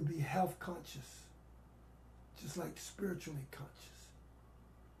so you can be health conscious, just like spiritually conscious,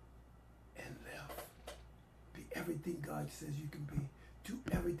 and live. Be everything God says you can be. Do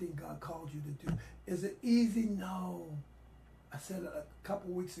everything God called you to do. Is it easy? No. I said a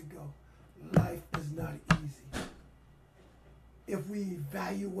couple weeks ago, life is not easy. If we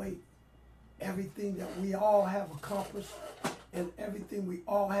evaluate everything that we all have accomplished and everything we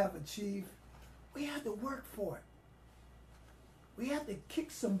all have achieved, we had to work for it. We had to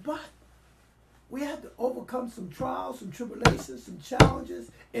kick some butt. We had to overcome some trials, some tribulations, some challenges,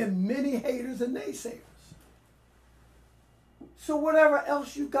 and many haters and naysayers. So whatever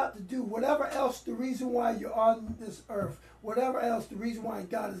else you got to do, whatever else the reason why you're on this earth, whatever else the reason why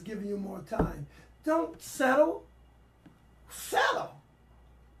God is giving you more time, don't settle. Settle.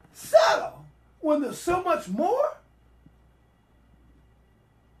 Settle when there's so much more.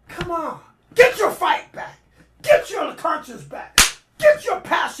 Come on. Get your fight back. Get your conscience back. Get your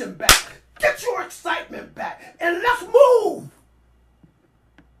passion back. Get your excitement back. And let's move.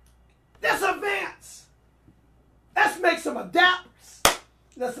 Let's advance. Let's make some adapts.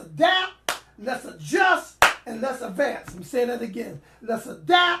 Let's adapt. Let's adjust. And let's advance. I'm saying that again. Let's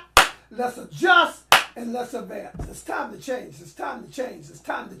adapt. Let's adjust. And let's advance. It's time to change. It's time to change. It's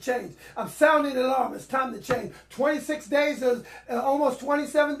time to change. I'm sounding the alarm. It's time to change. 26 days, almost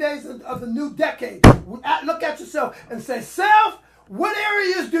 27 days of the new decade. Look at yourself and say, self, what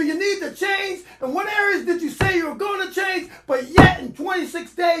areas do you need to change? And what areas did you say you were going to change? But yet in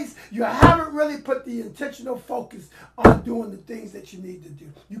 26 days, you haven't really put the intentional focus on doing the things that you need to do.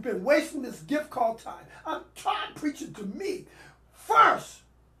 You've been wasting this gift called time. I'm trying preaching to me. First,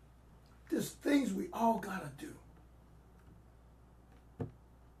 there's things we all got to do.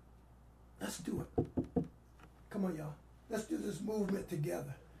 Let's do it. Come on, y'all. Let's do this movement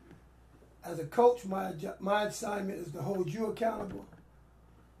together. As a coach, my assignment is to hold you accountable.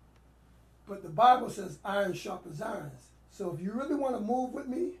 But the Bible says iron sharpens iron. So if you really want to move with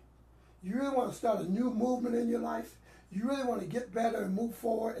me, you really want to start a new movement in your life, you really want to get better and move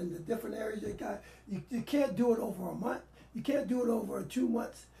forward in the different areas you got, you can't do it over a month. You can't do it over 2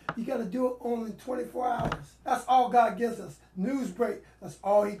 months. You got to do it only 24 hours. That's all God gives us. News break, that's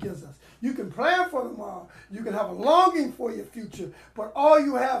all he gives us. You can plan for tomorrow. You can have a longing for your future, but all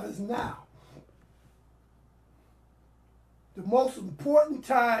you have is now. The most important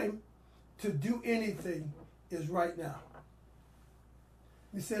time to do anything is right now.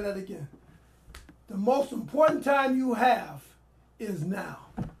 Let me say that again. The most important time you have is now.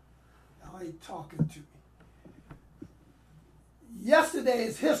 Now I ain't talking to me. Yesterday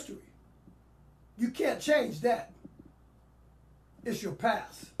is history. You can't change that. It's your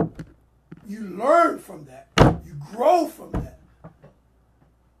past. You learn from that. You grow from that.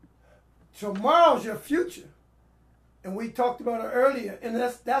 Tomorrow's your future. And we talked about it earlier, and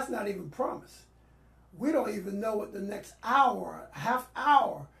that's not even promised. We don't even know what the next hour, half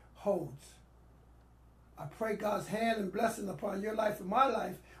hour holds. I pray God's hand and blessing upon your life and my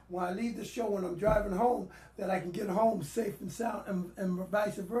life when I leave the show, when I'm driving home, that I can get home safe and sound, and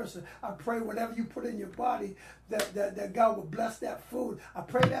vice versa. I pray whatever you put in your body, that God will bless that food. I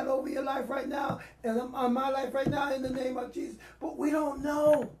pray that over your life right now, and on my life right now, in the name of Jesus. But we don't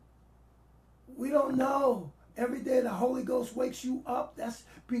know. We don't know. Every day the Holy Ghost wakes you up. That's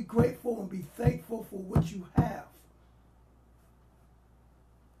be grateful and be thankful for what you have.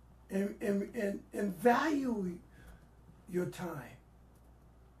 And value your time.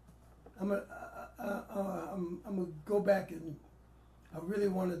 I'm gonna go back, and I really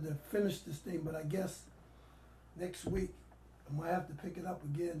wanted to finish this thing, but I guess next week I might have to pick it up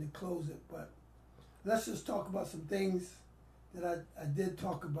again and close it. But let's just talk about some things that I did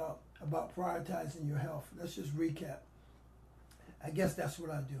talk about prioritizing your health. Let's just recap. I guess that's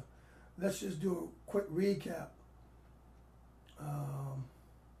what I do. Let's just do a quick recap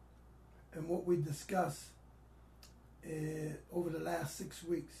and what we discussed over the last 6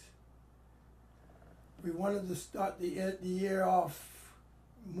 weeks. We wanted to start the year off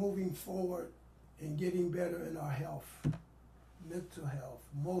moving forward and getting better in our health, mental health,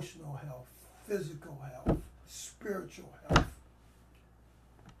 emotional health, physical health, spiritual health,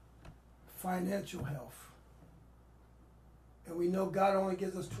 financial health. And we know God only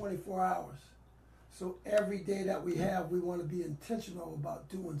gives us 24 hours. So every day that we have, we want to be intentional about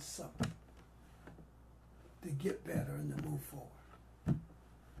doing something to get better and to move forward.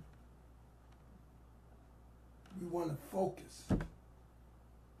 We want to focus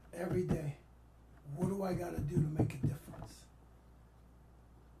every day. What do I got to do to make a difference?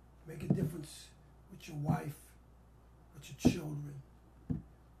 Make a difference with your wife, with your children,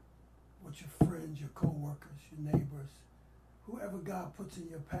 with your friends, your co-workers, your neighbors, whoever God puts in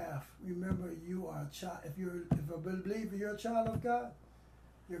your path. Remember, you are a child. If I believe you're a child of God,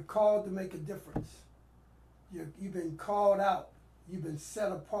 you're called to make a difference. You've been called out. You've been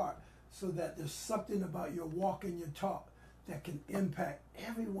set apart so that there's something about your walk and your talk that can impact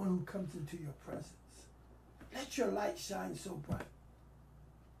everyone who comes into your presence. Let your light shine so bright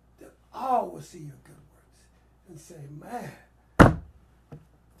that all will see your good works and say, man,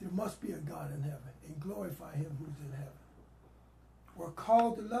 there must be a God in heaven, and glorify him who's in heaven. We're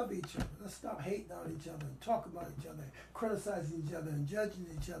called to love each other. Let's stop hating on each other and talking about each other, criticizing each other and judging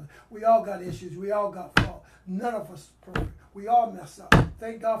each other. We all got issues. We all got fault. None of us are perfect. We all mess up.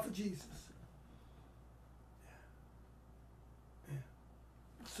 Thank God for Jesus. Yeah.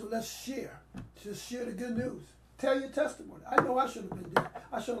 So let's share. Just share the good news. Tell your testimony. I know I should have been dead.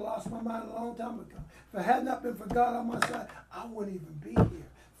 I should have lost my mind a long time ago. If it had not been for God on my side, I wouldn't even be here.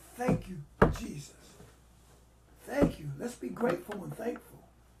 Thank you, Jesus. Thank you. Let's be grateful and thankful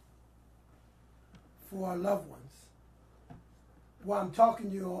for our loved ones. While I'm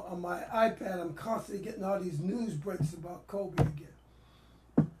talking to you on my iPad, I'm constantly getting all these news breaks about Kobe again.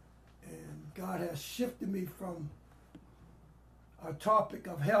 And God has shifted me from our topic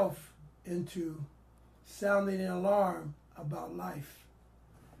of health into sounding an alarm about life.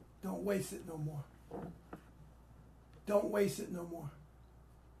 Don't waste it no more. Don't waste it no more.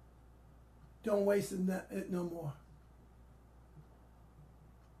 Don't waste it no more.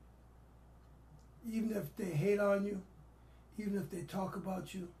 Even if they hate on you, even if they talk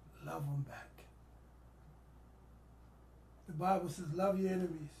about you, love them back. The Bible says, love your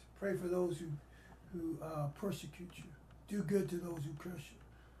enemies. Pray for those who persecute you. Do good to those who curse you.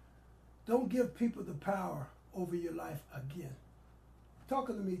 Don't give people the power over your life again.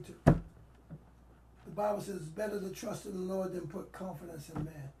 Talking to me too. The Bible says it's better to trust in the Lord than put confidence in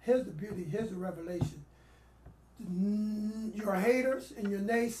man. Here's the beauty. Here's the revelation. Your haters and your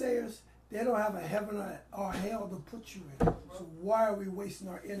naysayers, they don't have a heaven or hell to put you in. So why are we wasting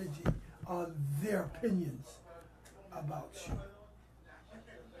our energy on their opinions about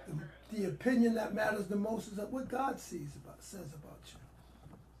you? The opinion that matters the most is what God says about you.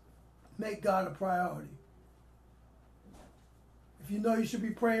 Make God a priority. If you know you should be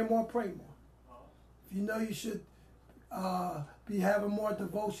praying more, pray more. If you know you should be having more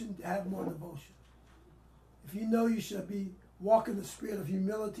devotion, have more devotion. If you know you should be walking the spirit of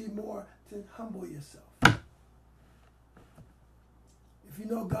humility more, then humble yourself. If you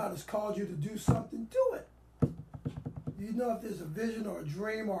know God has called you to do something, do it. You know if there's a vision or a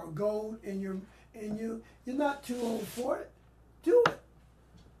dream or a goal in you, you're not too old for it. Do it.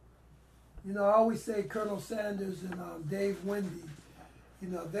 You know, I always say Colonel Sanders and Dave Wendy, you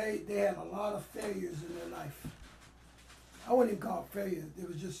know, they had a lot of failures in their life. I wouldn't even call it failure. It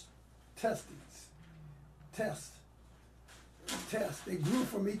was just testings. Tests. They grew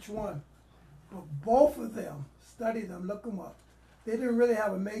from each one. But both of them, study them, look them up. They didn't really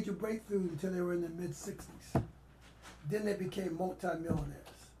have a major breakthrough until they were in the mid-60s. Then they became multimillionaires.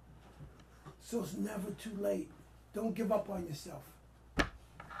 So it's never too late. Don't give up on yourself.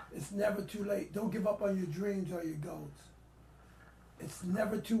 It's never too late. Don't give up on your dreams or your goals. It's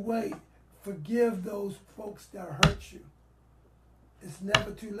never too late. Forgive those folks that hurt you. It's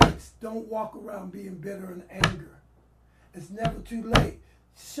never too late. Don't walk around being bitter and anger. It's never too late.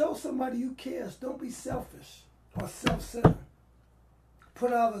 Show somebody who cares. Don't be selfish or self-centered.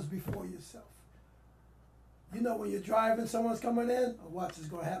 Put others before yourself. You know when you're driving, someone's coming in, oh, watch, it's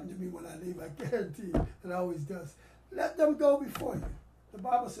going to happen to me when I leave. I guarantee you. It always does. Let them go before you. The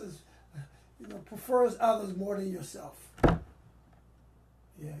Bible says, you know, prefers others more than yourself.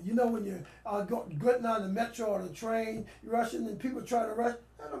 Yeah, you know when you're getting on the metro or the train, you're rushing and people try to rush,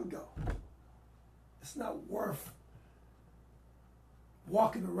 let them go. It's not worth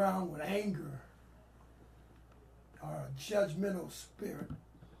walking around with anger or a judgmental spirit.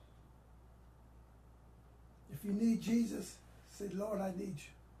 If you need Jesus, say, Lord, I need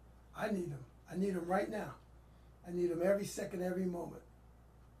you. I need him. I need them right now. I need them every second, every moment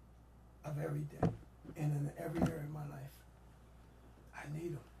of every day and in every area of my life. I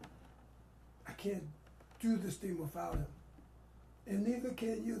need them. I can't do this thing without him. And neither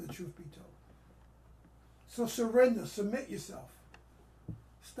can you, the truth be told. So surrender, submit yourself.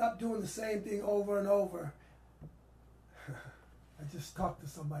 Stop doing the same thing over and over. I just talked to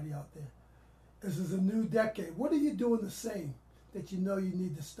somebody out there. This is a new decade. What are you doing the same that you know you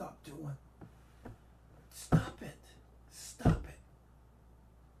need to stop doing? Stop it. Stop it.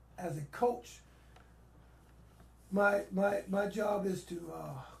 As a coach, my job is to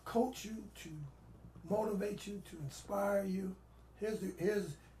coach you, to motivate you, to inspire you. Here's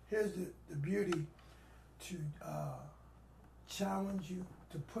the beauty, to challenge you,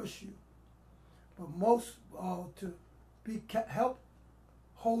 to push you, but most to help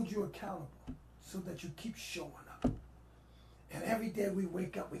hold you accountable so that you keep showing up. And every day we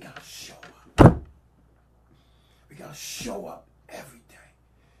wake up, we gotta show up. We gotta show up every day.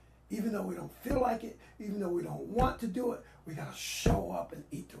 Even though we don't feel like it, even though we don't want to do it, we gotta show up and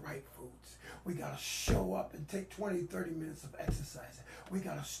eat the right foods. We gotta show up and take 20, 30 minutes of exercising. We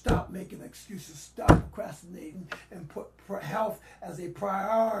gotta stop making excuses, stop procrastinating, and put health as a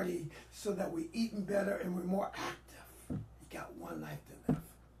priority so that we're eating better and we're more active. You got one life to live.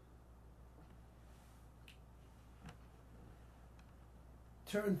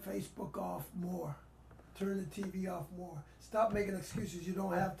 Turn Facebook off more. Turn the TV off more. Stop making excuses you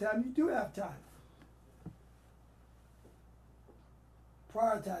don't have time. You do have time.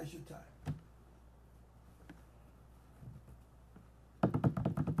 Prioritize your time.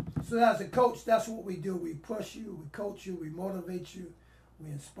 So as a coach, that's what we do. We push you, we coach you, we motivate you,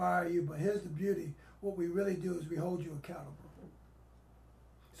 we inspire you. But here's the beauty. What we really do is we hold you accountable.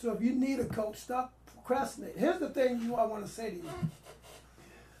 So if you need a coach, stop procrastinating. Here's the thing I want to say to you.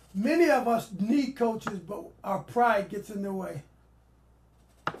 Many of us need coaches, but our pride gets in the way.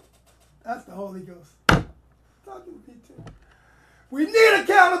 That's the Holy Ghost talking to me too. We need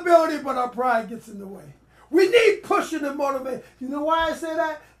accountability, but our pride gets in the way. We need pushing and motivation. You know why I say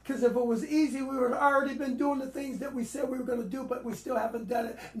that? Because if it was easy, we would have already been doing the things that we said we were going to do, but we still haven't done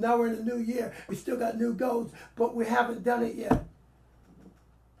it. Now we're in a new year. We still got new goals, but we haven't done it yet.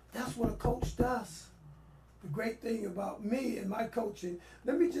 That's what a coach does. The great thing about me and my coaching,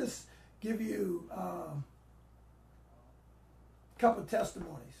 let me just give you a couple of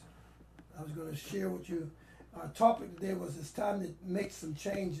testimonies. I was going to share with you. Our topic today was it's time to make some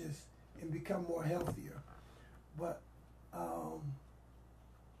changes and become more healthier. But I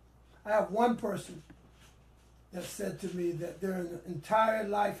have one person that said to me that their entire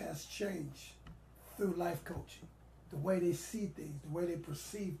life has changed through life coaching. The way they see things, the way they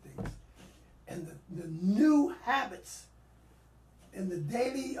perceive things. And the new habits and the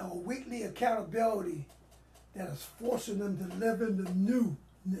daily or weekly accountability that is forcing them to live in the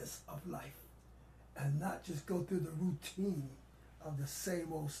newness of life and not just go through the routine of the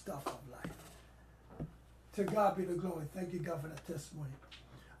same old stuff of life. To God be the glory. Thank you, God, for that testimony.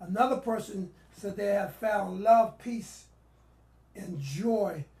 Another person said they have found love, peace, and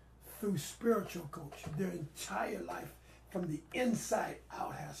joy through spiritual coaching. Their entire life from the inside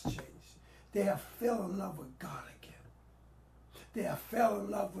out has changed. They have fell in love with God again. They have fell in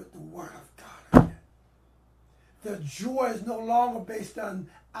love with the Word of God again. Their joy is no longer based on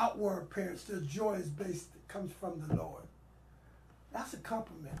outward appearance. Their joy is comes from the Lord. That's a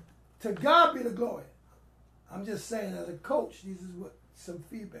compliment. To God be the glory. I'm just saying, as a coach, these is what some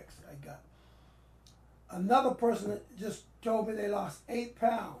feedbacks I got. Another person just told me they lost 8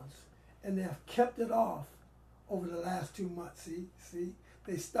 pounds and they have kept it off over the last 2 months. See?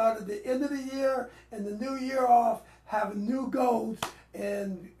 They started the end of the year and the new year off having new goals,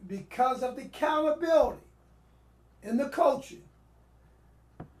 and because of the accountability and the coaching,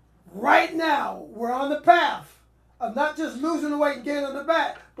 right now we're on the path of not just losing the weight and gaining it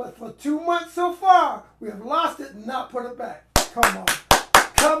back, but for 2 months so far, we have lost it and not put it back. Come on.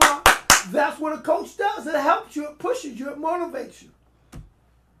 Come on. That's what a coach does. It helps you, it pushes you, it motivates you.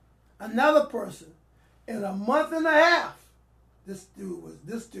 Another person, in a month and a half, this dude,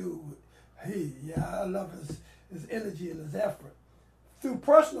 I love his energy and his effort. Through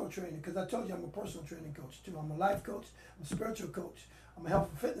personal training, because I told you I'm a personal training coach too. I'm a life coach, I'm a spiritual coach, I'm a health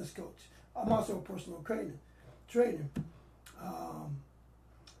and fitness coach. I'm also a personal trainer.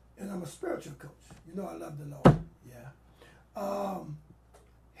 And I'm a spiritual coach. You know I love the Lord. Yeah.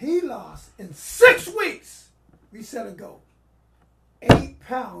 He lost in 6 weeks. We set a goal. 8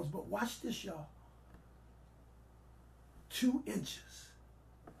 pounds, but watch this, y'all. 2 inches.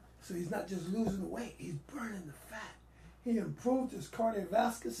 So he's not just losing the weight, he's burning the fat. He improved his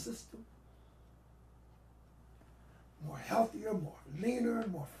cardiovascular system. more healthier, more leaner,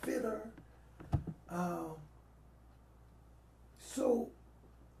 more fitter. So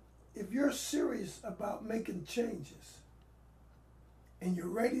if you're serious about making changes and you're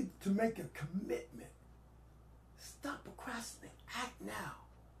ready to make a commitment, stop procrastinating. Act now.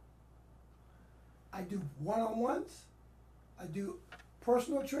 I do one-on-ones. I do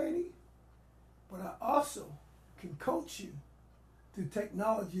personal training. But I also can coach you through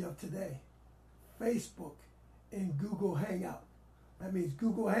technology of today. Facebook and Google Hangout. That means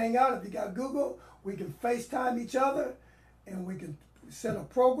Google Hangout. If you got Google, we can FaceTime each other and we can set a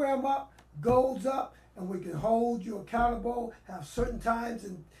program up, goals up, and we can hold you accountable, have certain times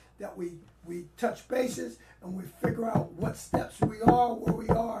and that we touch bases and we figure out what steps we are, where we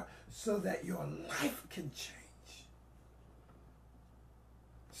are, so that your life can change.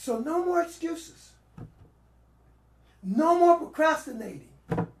 So no more excuses. No more procrastinating.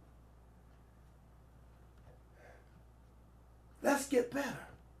 Let's get better.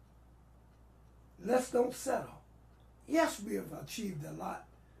 Let's don't settle. Yes, we have achieved a lot.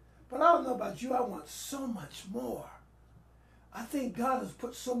 But I don't know about you, I want so much more. I think God has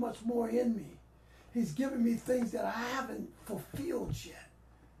put so much more in me. He's given me things that I haven't fulfilled yet.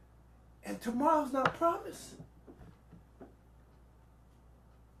 And tomorrow's not promised.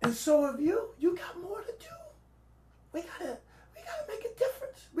 And so have you. You got more to do. We gotta make a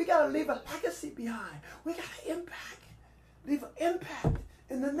difference. We gotta leave a legacy behind. We gotta leave an impact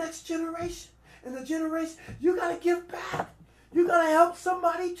in the next generation. In the generation, you gotta give back. You gotta help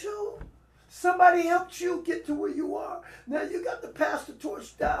somebody too. Somebody helped you get to where you are. Now you got to pass the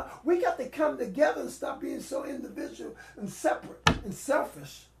torch down. We got to come together and stop being so individual and separate and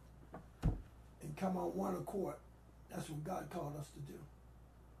selfish and come on one accord. That's what God called us to do.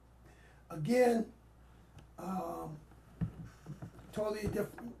 Again, totally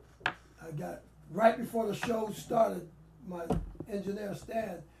different. I got, right before the show started, my engineer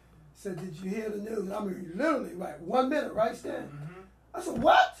Stan said, "Did you hear the news?" I mean, literally, right, 1 minute, right, Stan? Mm-hmm. I said,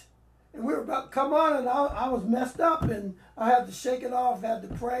 "What?" And we were about to come on, and I was messed up, and I had to shake it off, had to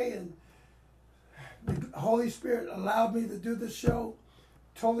pray, and the Holy Spirit allowed me to do the show,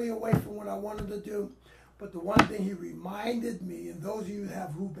 totally away from what I wanted to do. But the one thing he reminded me, and those of you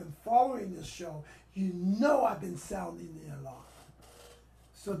who've been following this show, you know I've been sounding the alarm.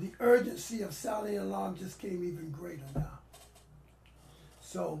 So the urgency of sounding the alarm just came even greater now.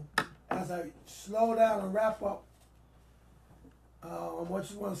 So as I slow down and wrap up, I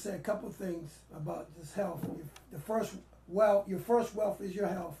just want to say a couple of things about this health. Your first wealth is your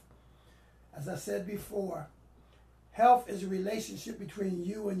health. As I said before, health is a relationship between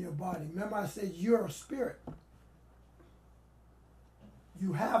you and your body. Remember I said you're a spirit.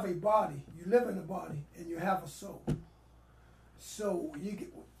 You have a body. You live in a body, and you have a soul. So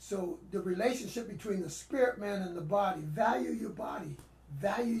the relationship between the spirit man and the body, value your body,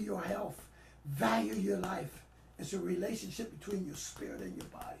 value your health, value your life. It's a relationship between your spirit and your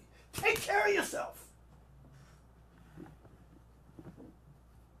body. Take care of yourself.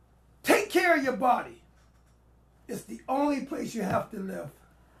 Take care of your body. It's the only place you have to live.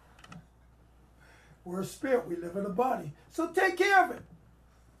 We're a spirit. We live in a body. So take care of it.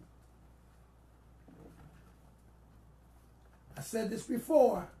 I said this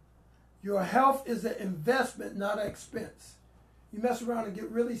before. Your health is an investment, not an expense. You mess around and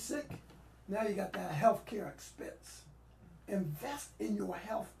get really sick, now you got that health care expense. Invest in your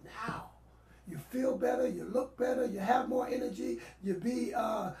health now. You feel better, you look better, you have more energy, you be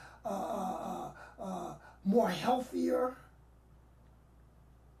more healthier.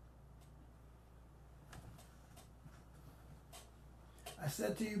 I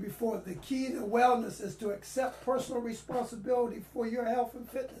said to you before, the key to wellness is to accept personal responsibility for your health and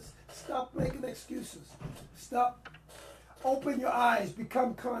fitness. Stop making excuses. Stop. Open your eyes,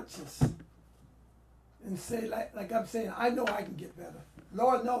 become conscious. And say, like I'm saying, I know I can get better.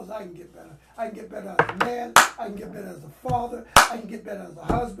 Lord knows I can get better. I can get better as a man. I can get better as a father. I can get better as a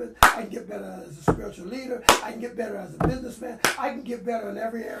husband. I can get better as a spiritual leader. I can get better as a businessman. I can get better in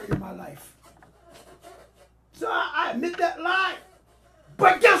every area of my life. So I admit that lie.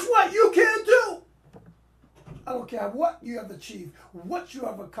 But guess what? You can too. I don't care what you have achieved, what you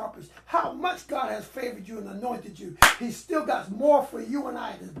have accomplished, how much God has favored you and anointed you. He's still got more for you and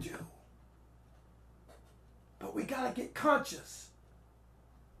I to do. But we got to get conscious.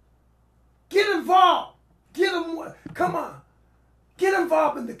 Get involved. Come on. Get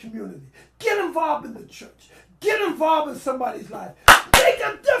involved in the community. Get involved in the church. Get involved in somebody's life. Make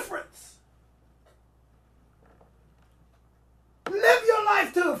a difference. Live your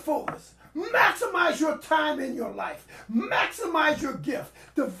life to the fullest. Maximize your time in your life. Maximize your gift.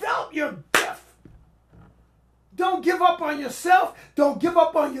 Develop your gift. Don't give up on yourself. Don't give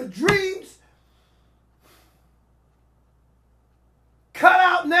up on your dreams. Cut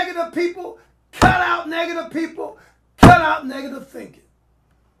out negative people. Cut out negative people. Cut out negative thinking.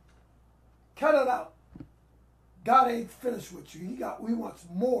 Cut it out. God ain't finished with you. He wants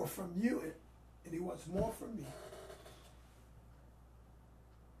more from you, and he wants more from me.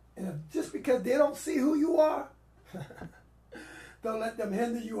 And if just because they don't see who you are, don't let them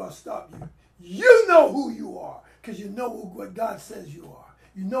hinder you or stop you. You know who you are because you know what God says you are.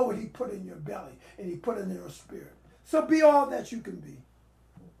 You know what he put in your belly and he put in your spirit. So be all that you can be.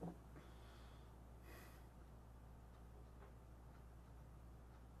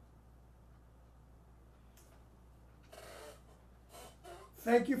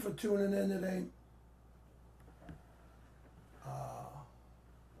 Thank you for tuning in today.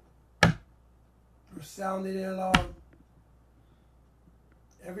 For sounding the alarm.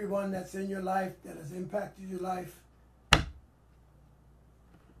 Everyone that's in your life, that has impacted your life,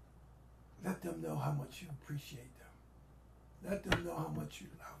 let them know how much you appreciate them. Let them know how much you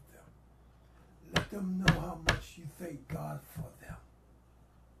love them. Let them know how much you thank God for them.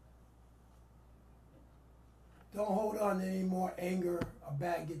 Don't hold on to any more anger or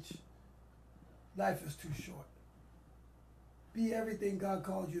baggage. Life is too short. Be everything God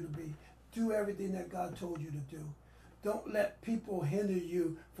called you to be. Do everything that God told you to do. Don't let people hinder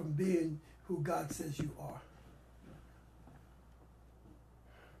you from being who God says you are.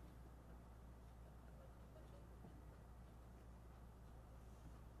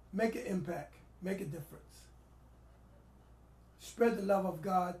 Make an impact. Make a difference. Spread the love of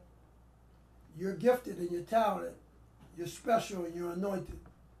God. You're gifted and you're talented. You're special and you're anointed.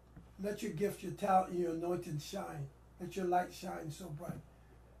 Let your gift, your talent, and your anointing shine. Let your light shine so bright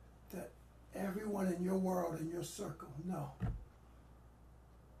that everyone in your world, in your circle, know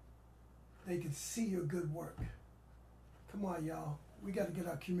they can see your good work. Come on, y'all. We got to get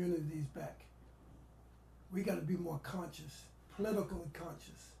our communities back. We got to be more conscious, politically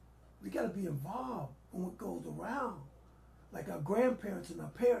conscious. We got to be involved in what goes around, like our grandparents and our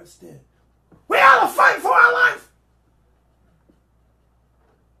parents did. We ought to fight for our life.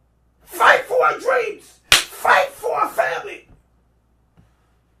 Fight for our dreams. Fight for our family.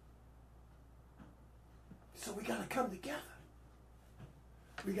 So we got to come together.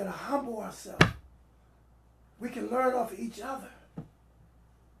 We got to humble ourselves. We can learn off of each other.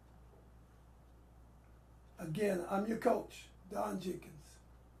 Again, I'm your coach, Don Jenkins.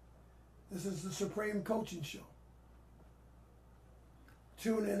 This is the Supreme Coaching Show.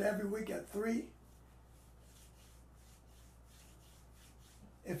 Tune in every week at 3.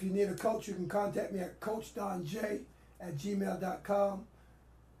 If you need a coach, you can contact me at coachdonj@gmail.com.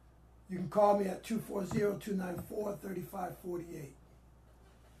 You can call me at 240-294-3548.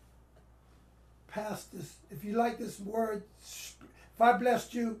 Pass this. If you like this word, if I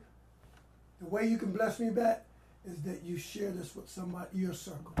blessed you, the way you can bless me back is that you share this with somebody, your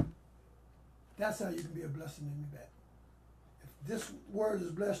circle. That's how you can be a blessing to me back. If this word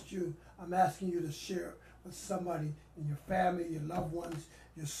has blessed you, I'm asking you to share it with somebody in your family, your loved ones,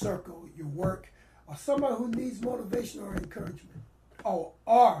 your circle, your work, or somebody who needs motivation or encouragement, or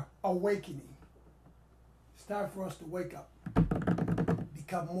awakening. It's time for us to wake up,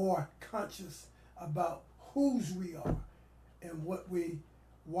 become more conscious about whose we are and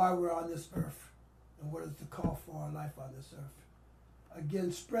why we're on this earth and what is the call for our life on this earth.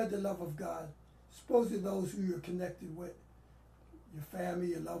 Again, spread the love of God. Expose to those who you're connected with, your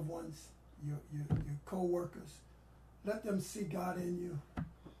family, your loved ones, your co-workers. Let them see God in you.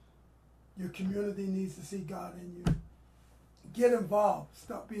 Your community needs to see God in you. Get involved.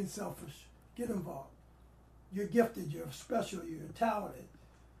 Stop being selfish. Get involved. You're gifted. You're special. You're talented.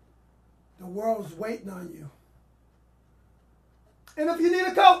 The world's waiting on you. And if you need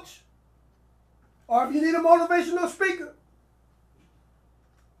a coach, or if you need a motivational speaker,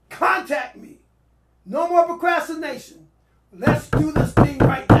 contact me. No more procrastination. Let's do this thing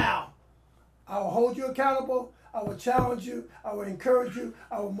right now. I will hold you accountable. I will challenge you. I will encourage you.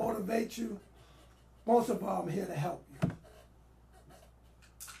 I will motivate you. Most of all, I'm here to help you.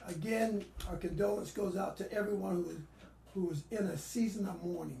 Again, our condolence goes out to everyone who is in a season of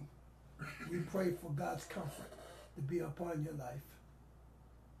mourning. We pray for God's comfort to be upon your life.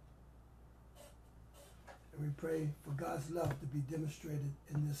 And we pray for God's love to be demonstrated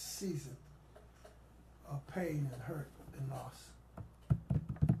in this season of pain and hurt and loss.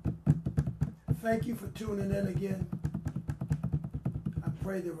 Thank you for tuning in again. I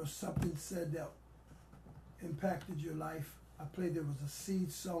pray there was something said that impacted your life. I pray there was a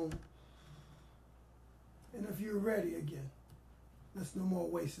seed sown. And if you're ready again, there's no more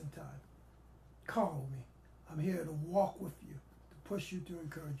wasting time. Call me. I'm here to walk with you, to push you, to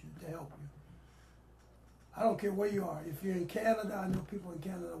encourage you, to help you. I don't care where you are. If you're in Canada, I know people in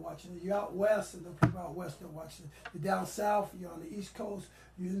Canada watching it. You're out west, I know people out west that are watching it. You're down south, you're on the East Coast,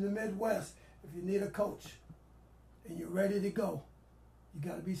 you're in the Midwest. If you need a coach and you're ready to go, you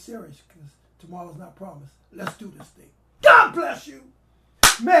got to be serious because tomorrow's not promised. Let's do this thing. God bless you.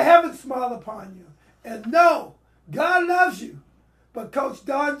 May heaven smile upon you. And know God loves you, but Coach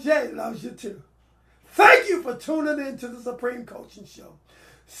Don J loves you too. Thank you for tuning in to the Supreme Coaching Show.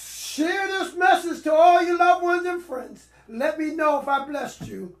 Share this message to all your loved ones and friends. Let me know if I blessed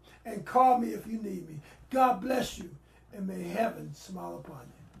you, and call me if you need me. God bless you, and may heaven smile upon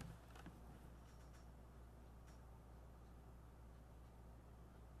you.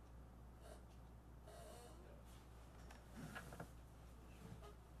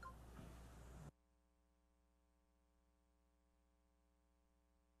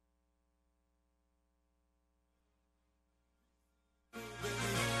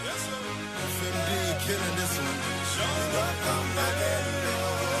 Killing this one.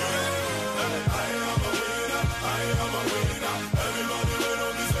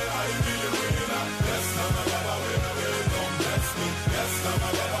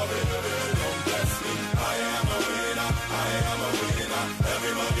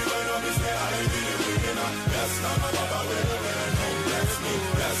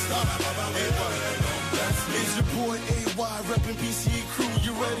 It's your boy AY reppin' PCE crew.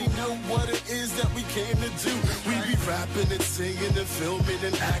 You already know what it is that we came to do. We be rapping and singing and filming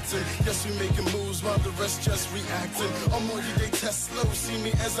and acting. Yes, we making moves while the rest just reacting. I'm on you, they test slow, see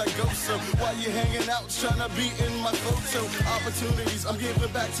me as I go. So while you hanging out, trying to be in my photo. Opportunities, I'm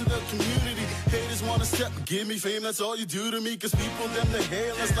giving back to the community. Haters wanna step, give me fame, that's all you do to me. Cause people, them, they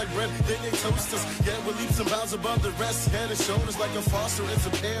hail us like bread, they toast us. Yeah, we're leaps and bounds above the rest. Head and shoulders like a foster, it's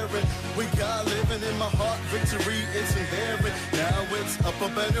a parent. We got living in my heart, victory, it's inherent. Now it's up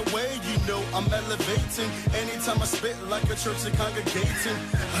and away, you know I'm elevating. Anytime I spit like a church and congregating.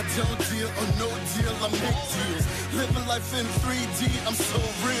 I don't deal or no deal, I make deals. Living life in 3D, I'm so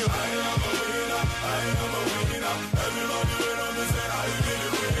real. I am a winner, I am a winner. Everybody winner, they say I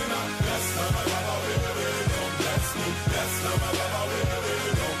really winner. Yes, I'm a winner, don't bless me. Yes, I'm a winner,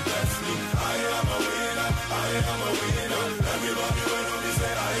 don't bless me. I am a winner, I am a winner. Everybody winner, they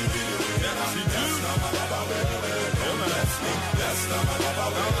say I really winner. Yes, I'm a winner, don't bless me. Yes, I'm a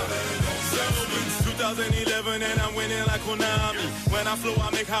winner. 2011 and I'm winning like Konami. When I flow,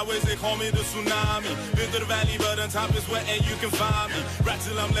 I make highways, they call me the tsunami. Been through the valley, but on top is where and you can find me. Rap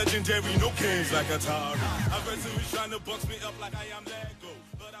till I'm legendary, no kings like Atari. I read to trying to box me up like I am Lego,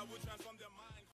 but I would transform their mind.